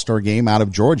moved the All-Star game out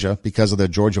of Georgia because of the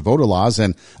Georgia voter laws.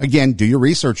 And again, do your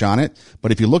research on it.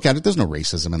 But if you look at it, there's no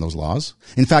racism in those laws.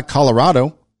 In fact,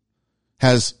 Colorado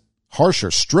has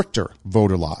harsher, stricter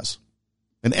voter laws.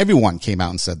 And everyone came out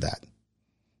and said that.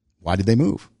 Why did they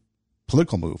move?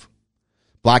 Political move.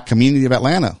 Black community of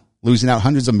Atlanta losing out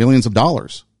hundreds of millions of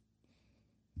dollars.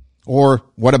 Or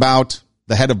what about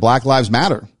the head of Black Lives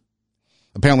Matter?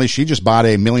 Apparently she just bought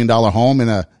 $1 million home in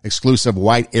an exclusive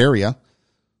white area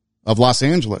of Los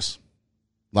Angeles.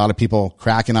 A lot of people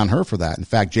cracking on her for that. In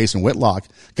fact, Jason Whitlock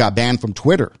got banned from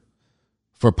Twitter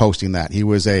for posting that. He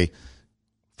was a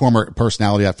former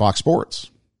personality at Fox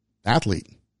Sports, athlete.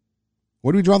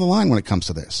 Where do we draw the line when it comes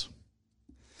to this?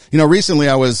 You know, recently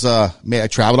I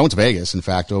traveled. I went to Vegas, in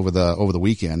fact, over the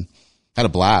weekend. Had a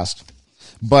blast.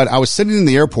 But I was sitting in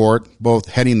the airport, both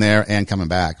heading there and coming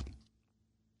back.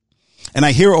 And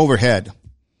I hear overhead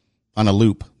on a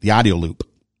loop, the audio loop,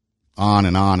 on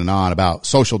and on and on about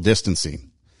social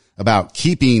distancing, about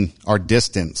keeping our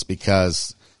distance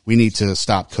because we need to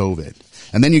stop COVID.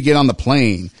 And then you get on the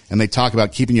plane and they talk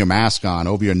about keeping your mask on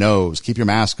over your nose, keep your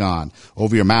mask on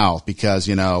over your mouth because,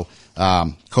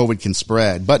 COVID can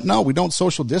spread. But no, we don't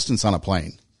social distance on a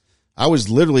plane. I was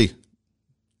literally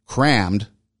crammed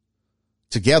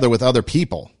together with other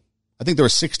people. I think there were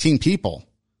 16 people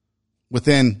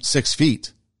within 6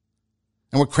 feet.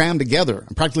 And we're crammed together.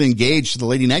 I'm practically engaged to the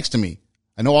lady next to me.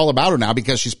 I know all about her now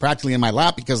because she's practically in my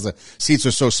lap because the seats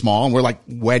are so small and we're like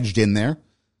wedged in there.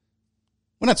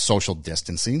 Well, that's social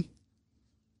distancing.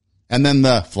 And then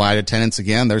the flight attendants,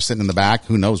 again, they're sitting in the back.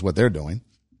 Who knows what they're doing?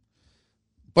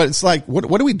 But it's like,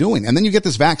 what are we doing? And then you get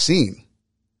this vaccine.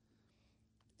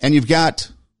 And you've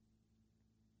got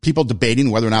people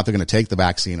debating whether or not they're going to take the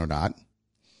vaccine or not.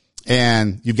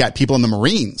 And you've got people in the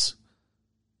Marines.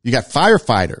 You got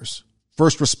firefighters,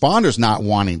 first responders not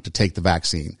wanting to take the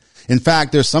vaccine. In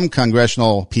fact, there's some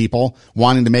congressional people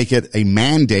wanting to make it a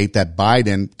mandate that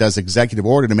Biden does executive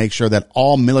order to make sure that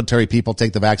all military people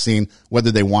take the vaccine,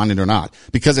 whether they want it or not,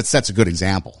 because it sets a good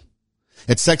example.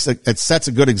 It sets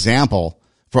a good example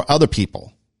for other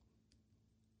people.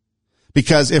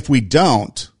 Because if we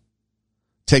don't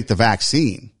take the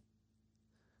vaccine,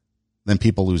 then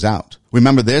people lose out.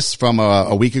 Remember this from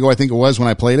a week ago, I think it was, when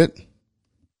I played it?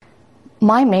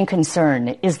 My main concern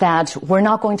is that we're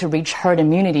not going to reach herd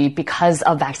immunity because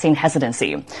of vaccine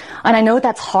hesitancy. And I know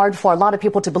that's hard for a lot of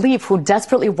people to believe who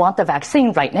desperately want the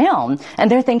vaccine right now. And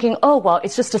they're thinking, oh, well,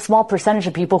 it's just a small percentage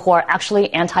of people who are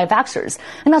actually anti-vaxxers.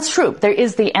 And that's true. There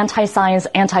is the anti-science,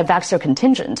 anti-vaxxer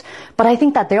contingent. But I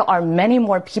think that there are many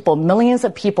more people, millions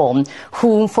of people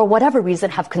who, for whatever reason,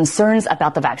 have concerns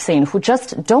about the vaccine, who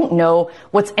just don't know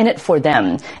what's in it for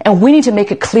them. And we need to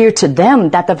make it clear to them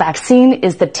that the vaccine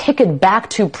is the ticket back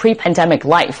to pre-pandemic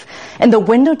life. And the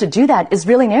window to do that is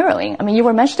really narrowing. I mean, you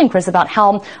were mentioning, Chris, about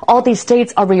how all these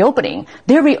states are reopening.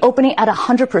 They're reopening at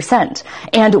 100%.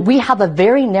 And we have a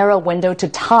very narrow window to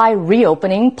tie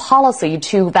reopening policy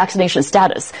to vaccination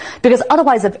status. Because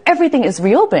otherwise, if everything is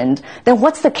reopened, then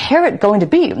what's the carrot going to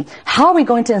be? How are we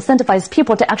going to incentivize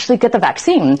people to actually get the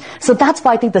vaccine? So that's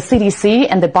why I think the CDC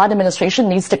and the Biden administration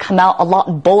needs to come out a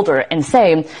lot bolder and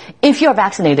say, if you're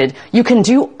vaccinated, you can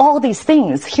do all these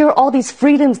things. Here are all these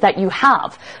freedoms that you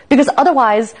have. Because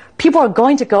otherwise, people are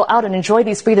going to go out and enjoy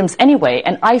these freedoms anyway.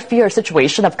 And I fear a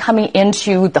situation of coming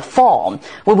into the fall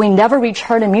where we never reach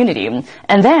herd immunity.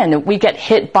 And then we get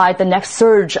hit by the next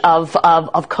surge of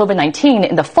COVID-19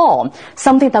 in the fall,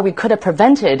 something that we could have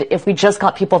prevented if we just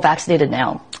got people vaccinated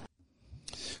now.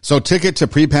 So ticket to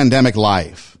pre-pandemic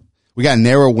life. We got a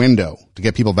narrow window to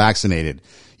get people vaccinated.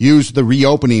 Use the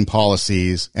reopening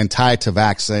policies and tie it to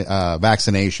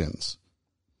vaccinations.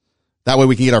 That way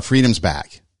we can get our freedoms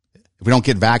back. If we don't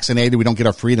get vaccinated, we don't get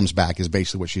our freedoms back, is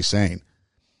basically what she's saying.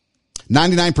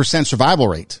 99% survival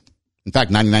rate. In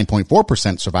fact,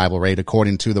 99.4% survival rate,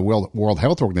 according to the World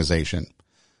Health Organization.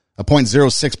 A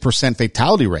 0.06%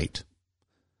 fatality rate.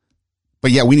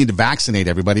 But yet we need to vaccinate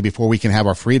everybody before we can have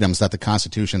our freedoms that the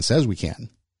Constitution says we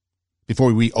can.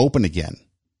 Before we reopen again.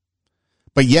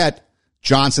 But yet,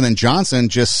 Johnson & Johnson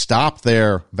just stopped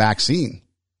their vaccine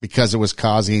because it was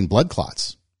causing blood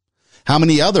clots. How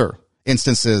many other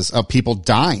instances of people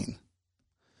dying?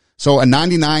 So a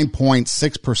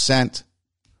 99.6%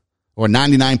 or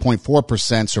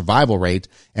 99.4% survival rate,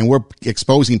 and we're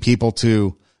exposing people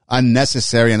to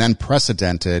unnecessary and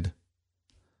unprecedented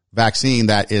vaccine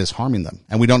that is harming them.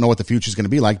 And we don't know what the future is going to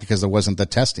be like because there wasn't the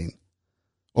testing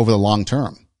over the long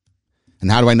term.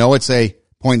 And how do I know it's a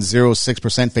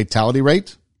 0.06% fatality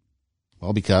rate?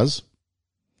 Well, because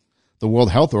the World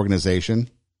Health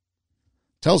Organization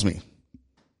tells me.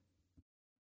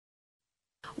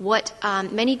 What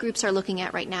many groups are looking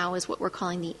at right now is what we're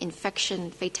calling the infection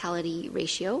fatality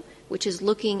ratio, which is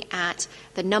looking at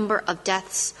the number of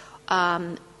deaths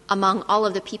among all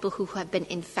of the people who have been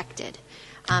infected.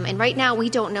 And right now, we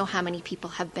don't know how many people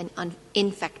have been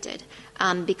infected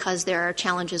because there are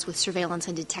challenges with surveillance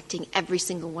and detecting every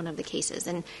single one of the cases.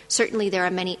 And certainly there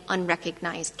are many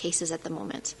unrecognized cases at the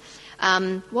moment.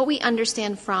 What we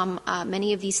understand from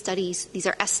many of these studies, these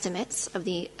are estimates of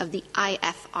the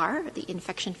IFR, the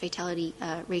infection fatality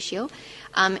ratio,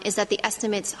 is that the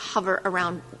estimates hover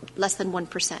around less than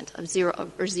 1% of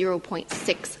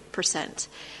 0.6%.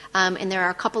 And there are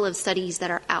a couple of studies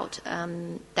that are out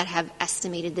that have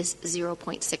estimated this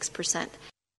 0.6%.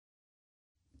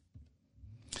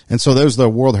 And so there's the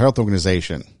World Health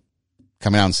Organization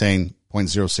coming out and saying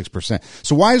 0.06%.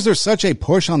 So why is there such a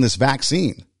push on this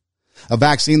vaccine? A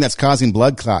vaccine that's causing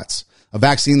blood clots. A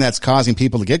vaccine that's causing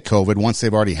people to get COVID once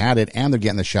they've already had it and they're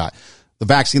getting the shot. The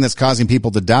vaccine that's causing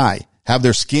people to die, have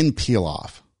their skin peel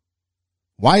off.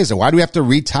 Why is it? Why do we have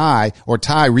to tie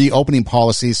reopening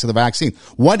policies to the vaccine?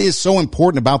 What is so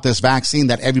important about this vaccine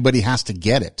that everybody has to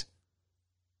get it?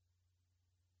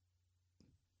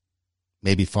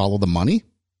 Maybe follow the money?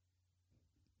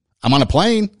 I'm on a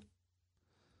plane.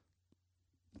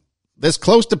 This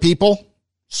close to people,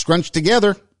 scrunched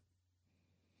together.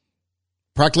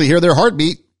 Practically hear their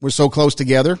heartbeat. We're so close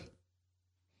together.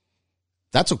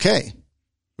 That's okay,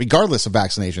 regardless of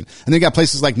vaccination. And then you got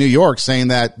places like New York saying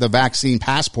that the vaccine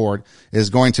passport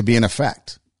is going to be in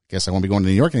effect. Guess I won't be going to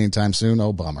New York anytime soon.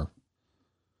 Oh, bummer.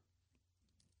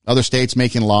 Other states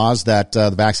making laws that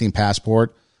the vaccine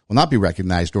passport will not be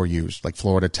recognized or used, like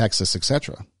Florida, Texas,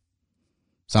 etc.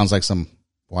 Sounds like some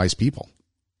wise people.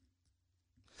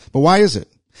 But why is it?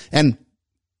 And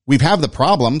we've had the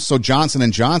problem, so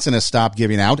Johnson & Johnson has stopped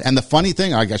giving out. And the funny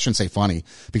thing, I shouldn't say funny,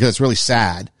 because it's really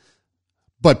sad,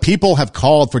 but people have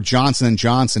called for Johnson &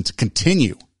 Johnson to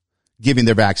continue giving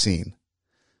their vaccine.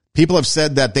 People have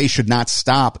said that they should not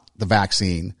stop the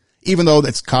vaccine, even though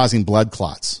it's causing blood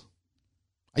clots.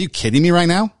 Are you kidding me right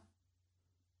now?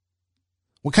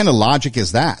 What kind of logic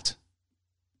is that?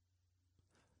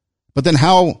 But then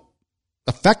how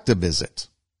effective is it?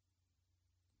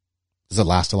 Does it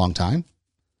last a long time?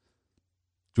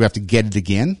 Do we have to get it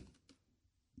again?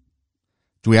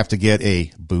 Do we have to get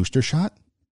a booster shot?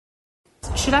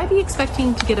 Should I be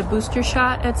expecting to get a booster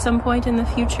shot at some point in the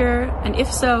future? And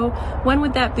if so, when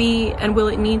would that be? And will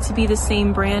it need to be the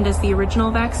same brand as the original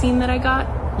vaccine that I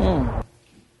got?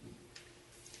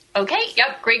 Okay,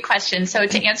 yep, great question. So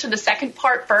to answer the second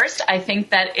part first, I think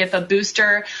that if a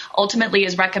booster ultimately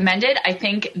is recommended, I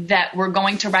think that we're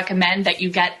going to recommend that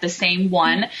you get the same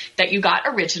one that you got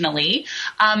originally.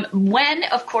 When,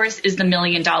 of course, is the $1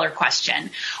 million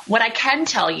question. What I can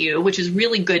tell you, which is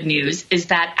really good news, is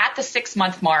that at the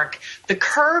 6-month mark, the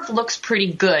curve looks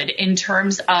pretty good in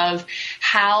terms of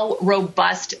how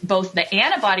robust both the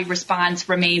antibody response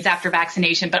remains after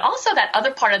vaccination, but also that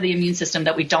other part of the immune system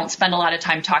that we don't spend a lot of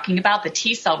time talking about, the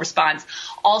T cell response,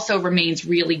 also remains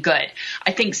really good.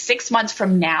 I think 6 months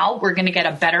from now, we're going to get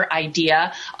a better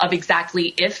idea of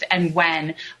exactly if and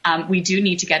when we do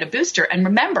need to get a booster. And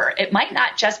remember, it might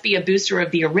not just be a booster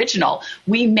of the original.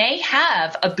 We may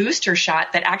have a booster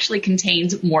shot that actually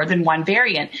contains more than one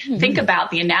variant. Mm-hmm. Think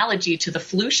about the analogy to the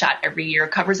flu shot every year.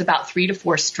 It covers about 3 to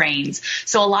 4 strains.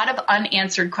 So a lot of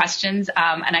unanswered questions,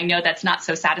 and I know that's not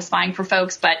so satisfying for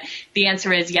folks, but the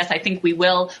answer is yes, I think we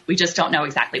will. We just don't know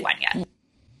exactly when yet.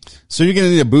 So you're going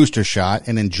to need a booster shot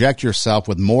and inject yourself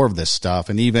with more of this stuff,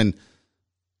 and even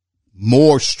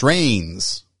more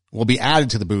strains will be added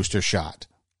to the booster shot.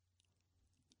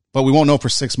 But we won't know for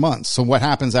 6 months. So what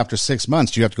happens after 6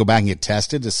 months? Do you have to go back and get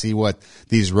tested to see what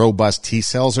these robust T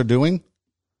cells are doing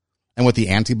and what the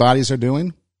antibodies are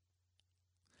doing?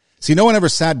 See, no one ever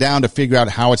sat down to figure out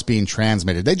how it's being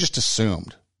transmitted. They just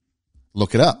assumed.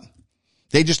 Look it up.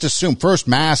 They just assumed. First,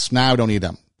 masks, now we don't need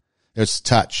them. It's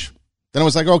touch. Then it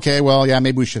was like, okay, well, yeah,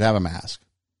 maybe we should have a mask.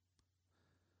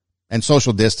 And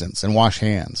social distance and wash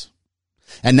hands.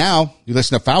 And now, you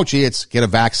listen to Fauci, it's get a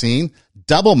vaccine,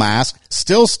 double mask,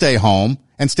 still stay home,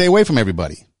 and stay away from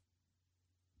everybody.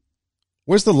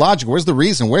 Where's the logic? Where's the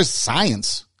reason? Where's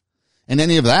science in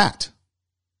any of that?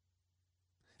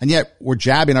 And yet, we're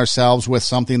jabbing ourselves with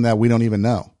something that we don't even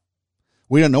know.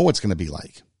 We don't know what's going to be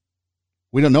like.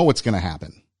 We don't know what's going to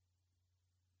happen.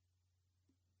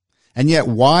 And yet,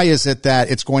 why is it that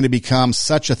it's going to become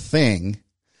such a thing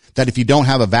that if you don't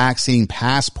have a vaccine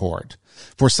passport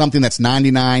for something that's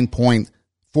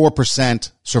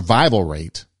 99.4% survival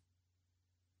rate,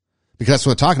 because that's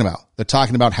what they're talking about. They're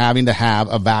talking about having to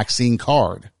have a vaccine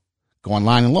card. Go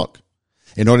online and look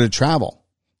in order to travel.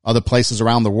 Other places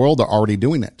around the world are already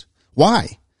doing it.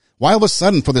 Why? Why all of a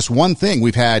sudden for this one thing?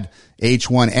 We've had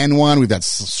H1N1, we've had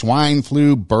swine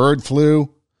flu, bird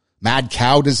flu, mad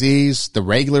cow disease, the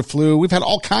regular flu. We've had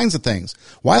all kinds of things.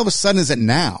 Why all of a sudden is it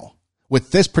now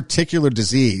with this particular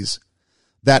disease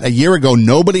that a year ago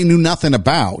nobody knew nothing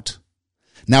about?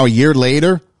 Now a year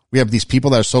later, we have these people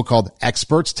that are so-called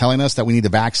experts telling us that we need a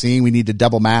vaccine, we need to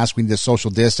double mask, we need to social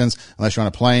distance unless you're on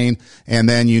a plane, and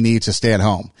then you need to stay at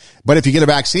home. But if you get a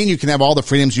vaccine, you can have all the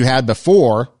freedoms you had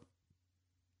before,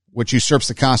 which usurps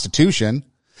the Constitution.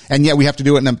 And yet we have to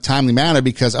do it in a timely manner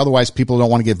because otherwise people don't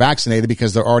want to get vaccinated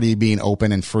because they're already being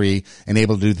open and free and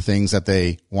able to do the things that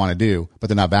they want to do, but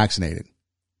they're not vaccinated.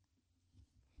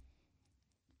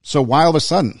 So why all of a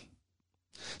sudden?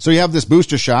 So you have this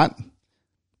booster shot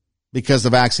because the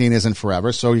vaccine isn't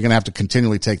forever, so you're going to have to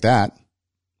continually take that.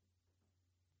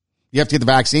 You have to get the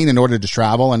vaccine in order to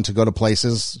travel and to go to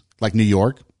places like New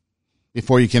York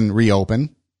before you can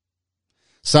reopen.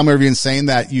 Some are even saying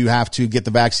that you have to get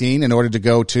the vaccine in order to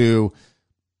go to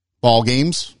ball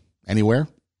games, anywhere,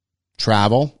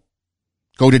 travel,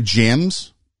 go to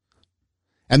gyms.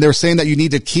 And they're saying that you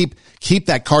need to keep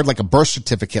that card like a birth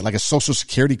certificate, like a social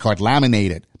security card, laminate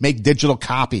it, make digital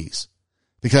copies,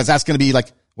 because that's going to be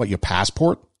like, what, your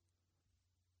passport?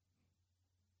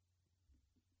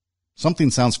 Something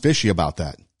sounds fishy about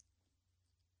that.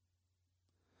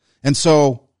 And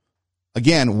so,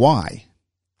 again, why?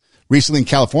 Recently in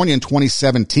California in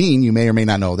 2017, you may or may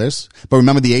not know this, but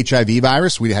remember the HIV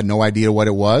virus? We had no idea what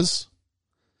it was.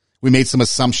 We made some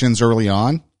assumptions early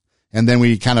on, and then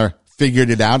we kind of figured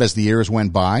it out as the years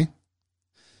went by.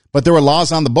 But there were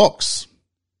laws on the books.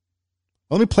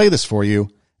 Well, let me play this for you,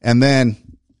 and then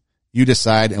you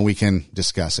decide and we can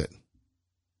discuss it.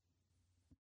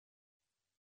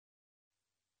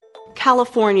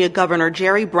 California Governor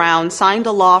Jerry Brown signed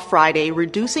a law Friday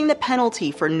reducing the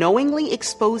penalty for knowingly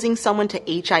exposing someone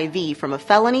to HIV from a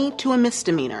felony to a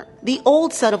misdemeanor. The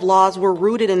old set of laws were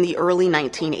rooted in the early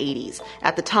 1980s.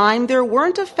 At the time, there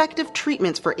weren't effective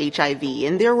treatments for HIV,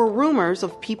 and there were rumors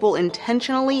of people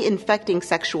intentionally infecting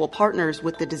sexual partners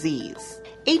with the disease.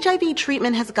 HIV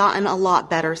treatment has gotten a lot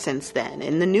better since then,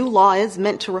 and the new law is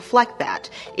meant to reflect that.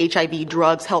 HIV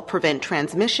drugs help prevent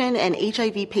transmission, and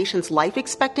HIV patients' life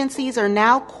expectancies are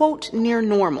now, quote, near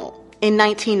normal. In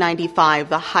 1995,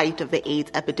 the height of the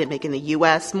AIDS epidemic in the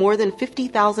U.S., more than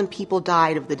 50,000 people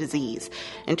died of the disease.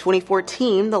 In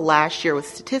 2014, the last year with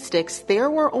statistics, there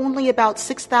were only about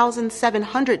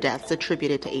 6,700 deaths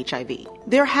attributed to HIV.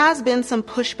 There has been some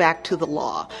pushback to the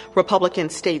law.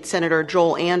 Republican State Senator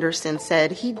Joel Anderson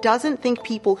said he doesn't think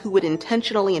people who would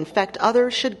intentionally infect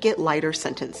others should get lighter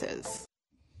sentences.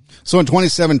 So in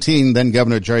 2017, then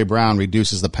Governor Jerry Brown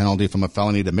reduces the penalty from a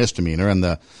felony to misdemeanor, and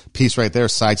the piece right there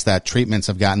cites that treatments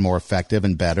have gotten more effective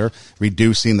and better,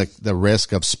 reducing the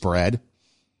risk of spread.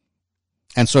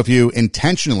 And so if you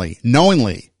intentionally,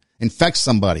 knowingly infect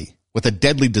somebody with a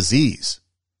deadly disease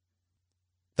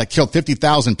that killed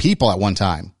 50,000 people at one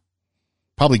time,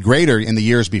 probably greater in the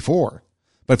years before,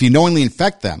 but if you knowingly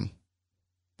infect them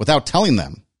without telling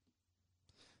them,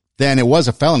 then it was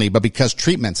a felony, but because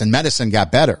treatments and medicine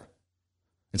got better,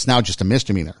 it's now just a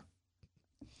misdemeanor.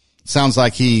 Sounds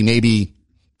like he maybe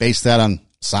based that on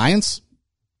science.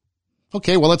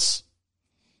 Okay, well, let's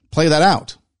play that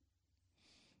out.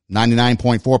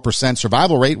 99.4%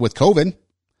 survival rate with COVID.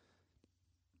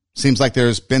 Seems like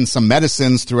there's been some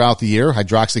medicines throughout the year,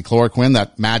 hydroxychloroquine,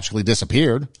 that magically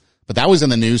disappeared, but that was in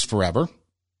the news forever.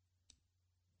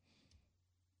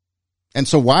 And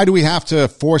so why do we have to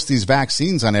force these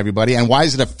vaccines on everybody? And why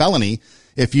is it a felony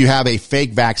if you have a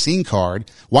fake vaccine card?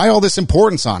 Why all this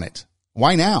importance on it?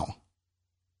 Why now?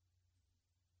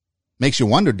 Makes you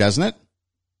wonder, doesn't it?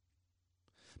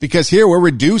 Because here we're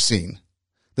reducing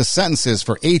the sentences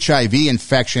for HIV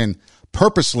infection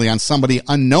purposely on somebody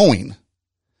unknowing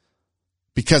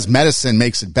because medicine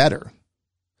makes it better,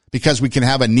 because we can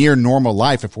have a near normal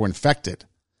life if we're infected,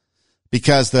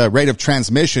 because the rate of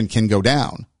transmission can go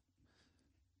down,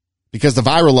 because the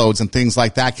viral loads and things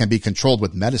like that can be controlled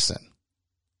with medicine.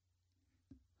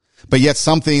 But yet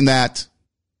something that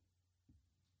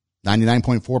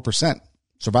 99.4%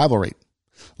 survival rate.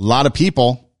 A lot of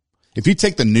people, if you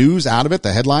take the news out of it,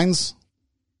 the headlines,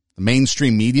 the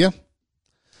mainstream media,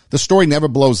 the story never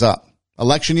blows up.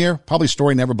 Election year, probably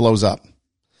story never blows up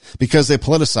because they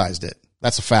politicized it.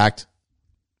 That's a fact.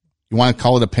 You want to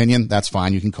call it opinion? That's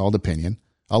fine. You can call it opinion.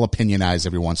 I'll opinionize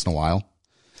every once in a while.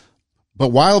 But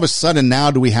why all of a sudden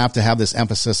now do we have to have this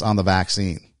emphasis on the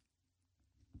vaccine?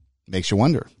 Makes you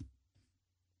wonder.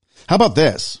 How about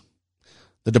this?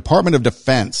 The Department of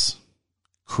Defense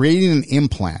creating an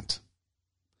implant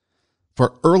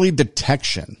for early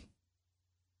detection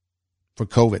for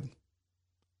COVID.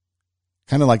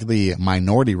 Kind of like the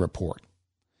Minority Report.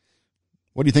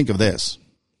 What do you think of this?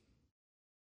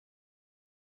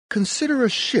 Consider a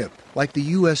ship like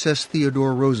the USS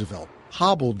Theodore Roosevelt,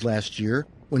 hobbled last year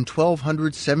when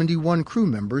 1,271 crew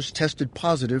members tested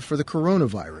positive for the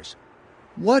coronavirus.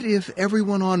 What if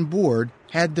everyone on board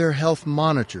had their health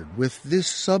monitored with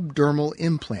this subdermal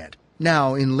implant,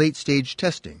 now in late-stage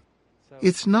testing?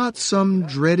 It's not some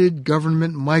dreaded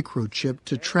government microchip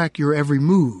to track your every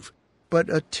move, but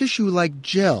a tissue-like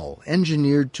gel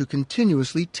engineered to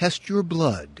continuously test your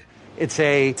blood. It's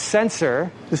a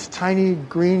sensor. This tiny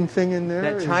green thing in there?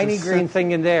 That tiny green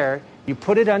thing in there, you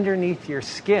put it underneath your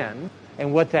skin,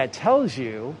 and what that tells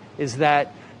you is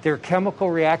that there are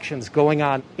chemical reactions going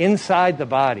on inside the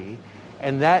body,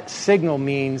 and that signal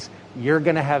means you're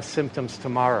going to have symptoms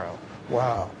tomorrow.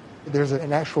 Wow. There's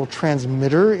an actual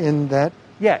transmitter in that?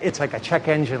 Yeah, it's like a check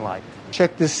engine light.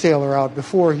 Check this sailor out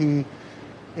before he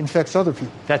infects other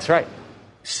people. That's right.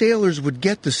 Sailors would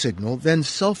get the signal, then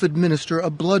self-administer a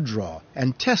blood draw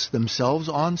and test themselves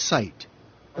on site.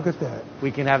 Look at that. We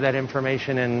can have that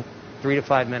information in 3 to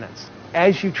 5 minutes.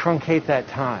 As you truncate that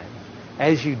time,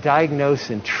 as you diagnose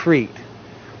and treat,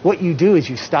 what you do is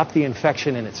you stop the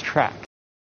infection in its track.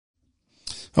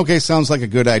 Okay, sounds like a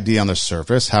good idea on the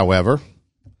surface. However,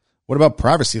 what about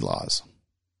privacy laws?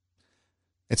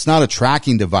 It's not a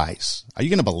tracking device. Are you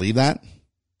going to believe that?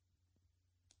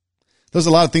 There's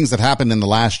a lot of things that happened in the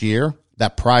last year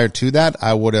that prior to that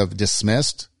I would have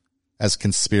dismissed as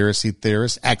conspiracy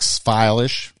theorists,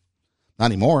 X-File-ish. Not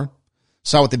anymore.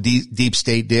 Saw what the deep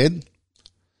state did.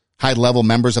 High-level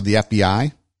members of the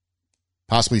FBI,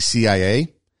 possibly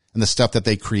CIA, and the stuff that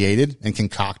they created and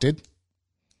concocted.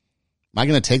 Am I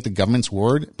going to take the government's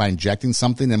word by injecting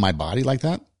something in my body like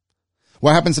that?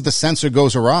 What happens if the sensor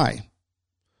goes awry?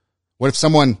 What if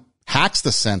someone hacks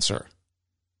the sensor?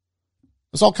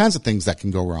 There's all kinds of things that can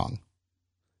go wrong.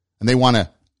 And they want to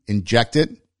inject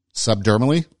it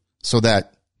subdermally so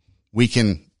that we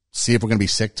can see if we're going to be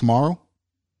sick tomorrow.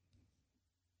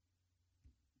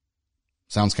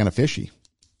 Sounds kind of fishy.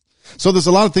 So there's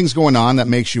a lot of things going on that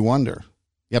makes you wonder.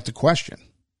 You have to question.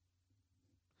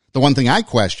 The one thing I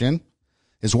question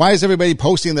is, why is everybody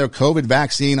posting their COVID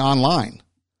vaccine online?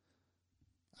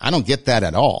 I don't get that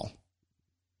at all.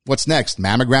 What's next?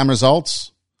 Mammogram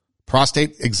results?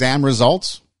 Prostate exam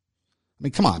results? I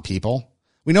mean, come on, people.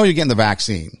 We know you're getting the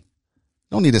vaccine.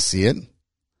 Don't need to see it.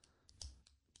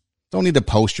 Don't need to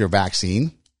post your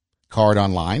vaccine card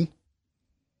online.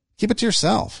 Keep it to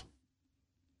yourself.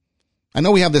 I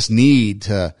know we have this need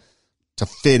to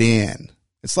fit in.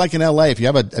 It's like in LA, if you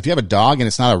have a dog and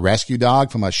it's not a rescue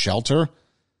dog from a shelter,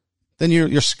 then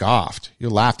you're scoffed.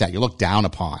 You're laughed at. You're looked down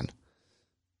upon.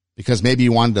 Because maybe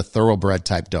you wanted a thoroughbred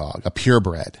type dog, a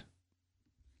purebred.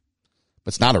 But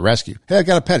it's not a rescue. Hey, I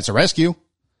got a pet. It's a rescue.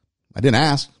 I didn't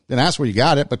ask. Didn't ask where you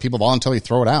got it, but people voluntarily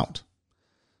throw it out.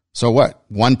 So what?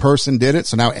 One person did it,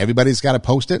 so now everybody's got to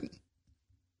post it?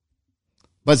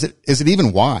 But is it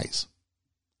even wise?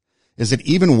 Is it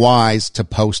even wise to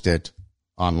post it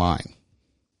online?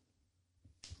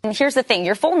 And here's the thing.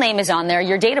 Your full name is on there.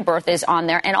 Your date of birth is on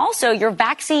there. And also your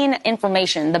vaccine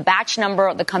information, the batch number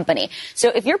of the company. So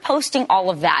if you're posting all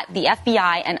of that, the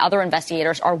FBI and other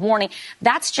investigators are warning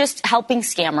that's just helping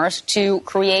scammers to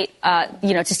create,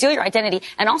 to steal your identity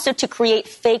and also to create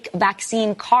fake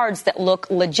vaccine cards that look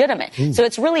legitimate. So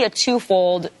it's really a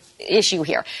twofold issue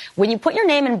here. When you put your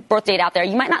name and birth date out there,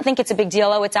 you might not think it's a big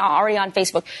deal. Oh, it's already on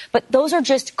Facebook. But those are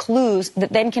just clues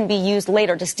that then can be used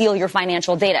later to steal your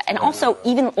financial data and also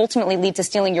even ultimately lead to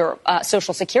stealing your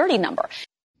social security number.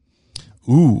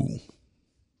 Ooh.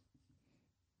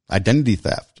 Identity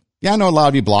theft. Yeah, I know a lot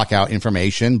of you block out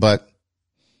information, but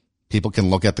people can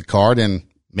look at the card and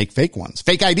make fake ones.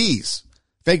 Fake IDs.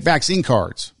 Fake vaccine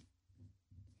cards.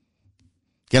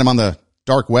 Get them on the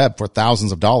dark web for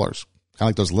thousands of dollars. Kind of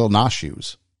like those Lil Nas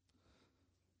shoes.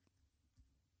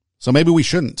 So maybe we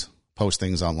shouldn't post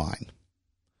things online.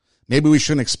 Maybe we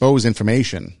shouldn't expose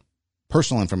information,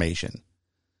 personal information.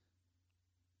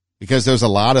 Because there's a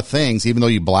lot of things, even though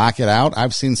you black it out,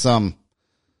 I've seen some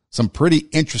pretty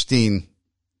interesting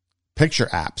picture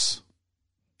apps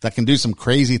that can do some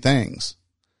crazy things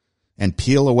and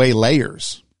peel away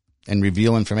layers and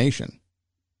reveal information.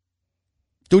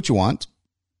 Do what you want.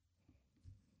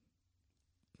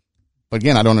 But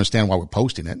again, I don't understand why we're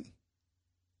posting it.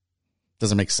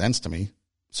 Doesn't make sense to me.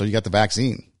 So you got the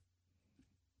vaccine.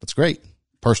 That's great.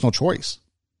 Personal choice.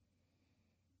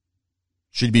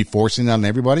 Should you be forcing it on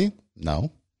everybody?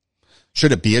 No.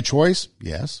 Should it be a choice?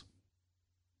 Yes.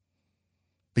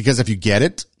 Because if you get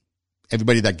it,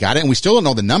 everybody that got it, and we still don't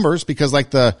know the numbers because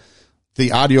like the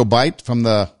audio bite from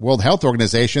the World Health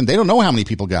Organization, they don't know how many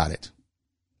people got it.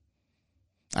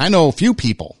 I know a few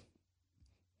people.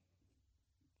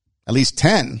 At least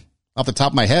 10 off the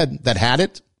top of my head that had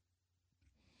it.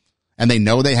 And they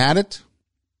know they had it.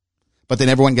 But then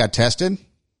everyone got tested.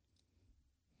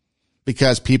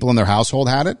 Because people in their household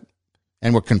had it.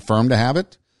 And were confirmed to have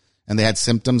it. And they had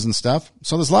symptoms and stuff.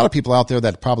 So there's a lot of people out there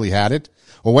that probably had it.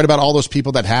 Or what about all those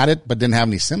people that had it but didn't have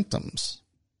any symptoms?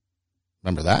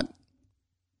 Remember that?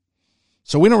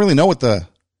 So we don't really know what the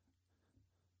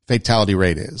fatality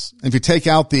rate is. If you take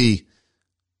out the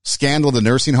scandal of the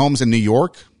nursing homes in New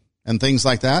York and things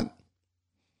like that,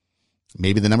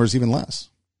 maybe the number is even less.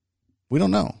 We don't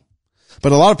know.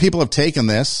 But a lot of people have taken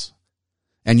this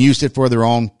and used it for their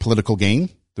own political gain,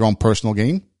 their own personal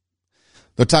gain.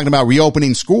 They're talking about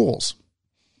reopening schools.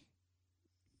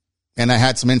 And I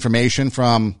had some information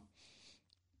from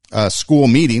a school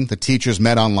meeting. The teachers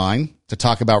met online to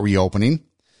talk about reopening.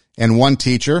 And one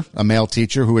teacher, a male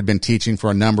teacher who had been teaching for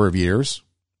a number of years.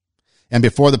 And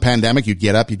before the pandemic, you'd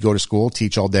get up, you'd go to school,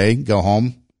 teach all day, go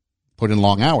home, put in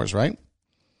long hours, right?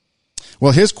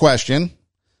 Well, his question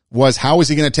was, how is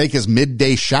he going to take his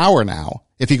midday shower now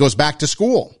if he goes back to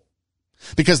school?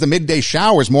 Because the midday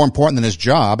shower is more important than his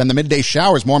job, and the midday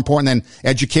shower is more important than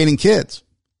educating kids.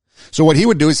 So what he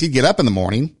would do is he'd get up in the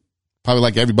morning, probably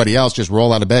like everybody else, just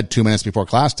roll out of bed 2 minutes before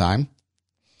class time,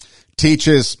 teach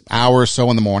his hour or so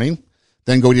in the morning,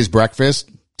 then go eat his breakfast,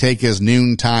 take his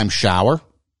noontime shower,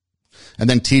 and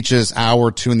then teaches hour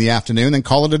or two in the afternoon, then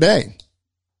call it a day.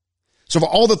 So for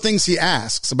all the things he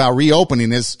asks about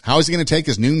reopening is, how is he going to take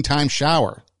his noontime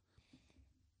shower?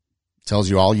 Tells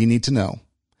you all you need to know.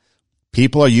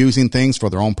 People are using things for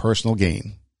their own personal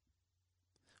gain.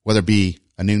 Whether it be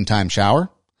a noontime shower,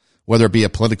 whether it be a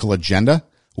political agenda,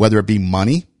 whether it be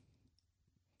money,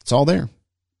 it's all there.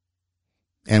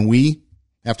 And we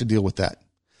have to deal with that.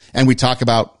 And we talk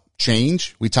about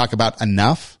change. We talk about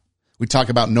enough. We talk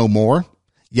about no more.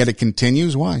 Yet it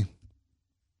continues. Why?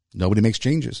 Nobody makes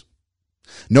changes.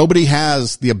 Nobody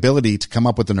has the ability to come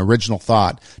up with an original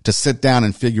thought, to sit down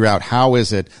and figure out how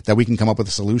is it that we can come up with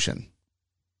a solution.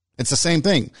 It's the same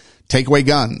thing. Take away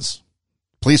guns.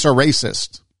 Police are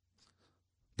racist.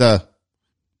 The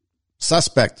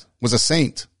suspect was a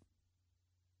saint.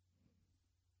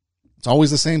 It's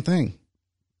always the same thing.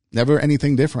 Never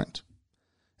anything different.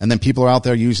 And then people are out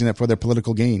there using it for their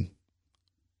political gain,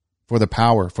 for their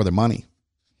power, for their money.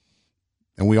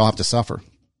 And we all have to suffer.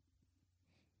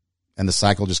 And the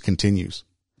cycle just continues.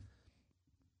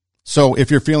 So if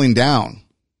you're feeling down,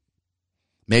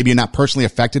 maybe you're not personally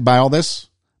affected by all this,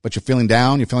 but you're feeling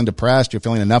down, you're feeling depressed, you're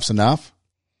feeling enough's enough.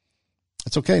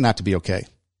 It's okay not to be okay.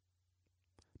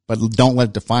 But don't let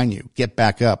it define you. Get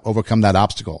back up, overcome that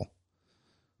obstacle.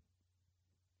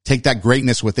 Take that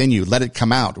greatness within you. Let it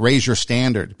come out. Raise your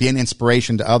standard. Be an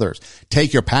inspiration to others.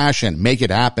 Take your passion, make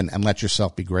it happen, and let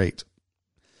yourself be great.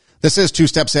 This is Two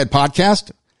Steps Ahead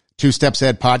Podcast. Two Steps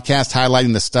Ahead Podcast,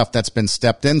 highlighting the stuff that's been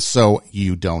stepped in so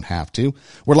you don't have to.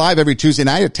 We're live every Tuesday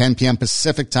night at 10 p.m.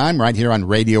 Pacific time right here on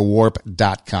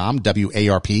RadioWarp.com,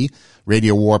 W-A-R-P,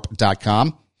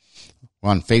 RadioWarp.com. We're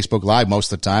on Facebook Live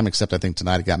most of the time, except I think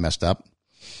tonight it got messed up.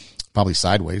 Probably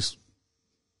sideways.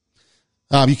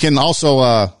 You can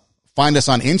also find us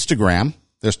on Instagram.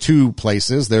 There's two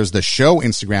places. There's the show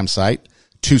Instagram site,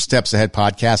 Two Steps Ahead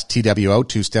Podcast, TWO,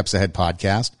 Two Steps Ahead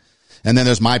Podcast. And then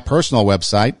there's my personal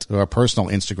website, or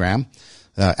personal Instagram,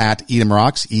 at Edom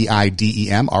Rocks,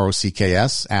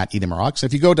 EIDEMROCKS, at Edom Rocks.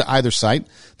 If you go to either site,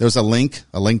 there's a link,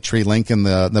 a Linktree link in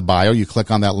the bio. You click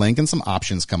on that link and some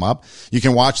options come up. You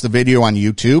can watch the video on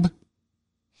YouTube.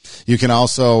 You can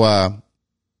also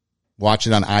watch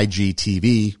it on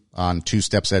IGTV on Two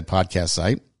Steps Ahead Podcast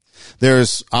site.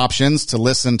 There's options to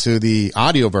listen to the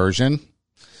audio version.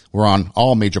 We're on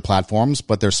all major platforms,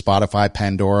 but there's Spotify,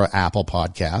 Pandora, Apple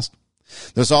Podcast.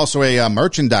 There's also a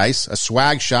merchandise, a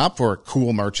swag shop for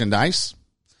cool merchandise.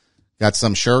 Got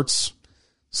some shirts,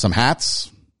 some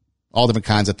hats, all different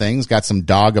kinds of things. Got some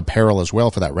dog apparel as well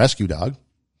for that rescue dog.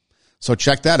 So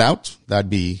check that out. That'd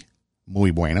be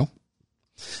muy bueno.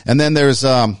 And then there's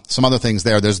some other things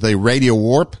there. There's the Radio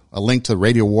Warp, a link to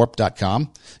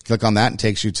RadioWarp.com. Click on that and it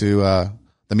takes you to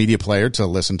the media player to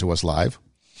listen to us live.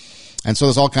 And so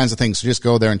there's all kinds of things. So just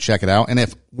go there and check it out. And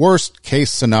if worst case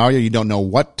scenario, you don't know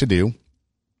what to do,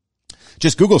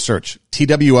 just Google search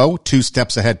TWO, Two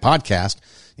Steps Ahead Podcast,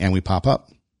 and we pop up.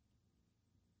 I'd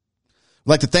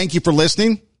like to thank you for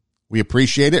listening. We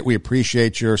appreciate it. We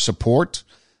appreciate your support.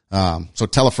 So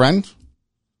tell a friend.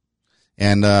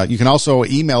 And you can also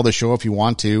email the show if you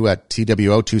want to at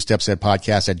TWO, Two Steps Ahead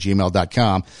Podcast at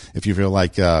gmail.com if you feel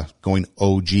like going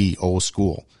OG, old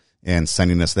school, and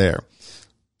sending us there.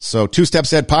 So Two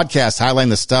Steps Ahead Podcast, highlighting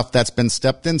the stuff that's been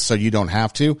stepped in so you don't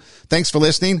have to. Thanks for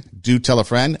listening. Do tell a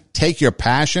friend. Take your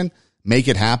passion, make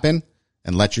it happen,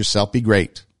 and let yourself be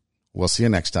great. We'll see you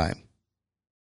next time.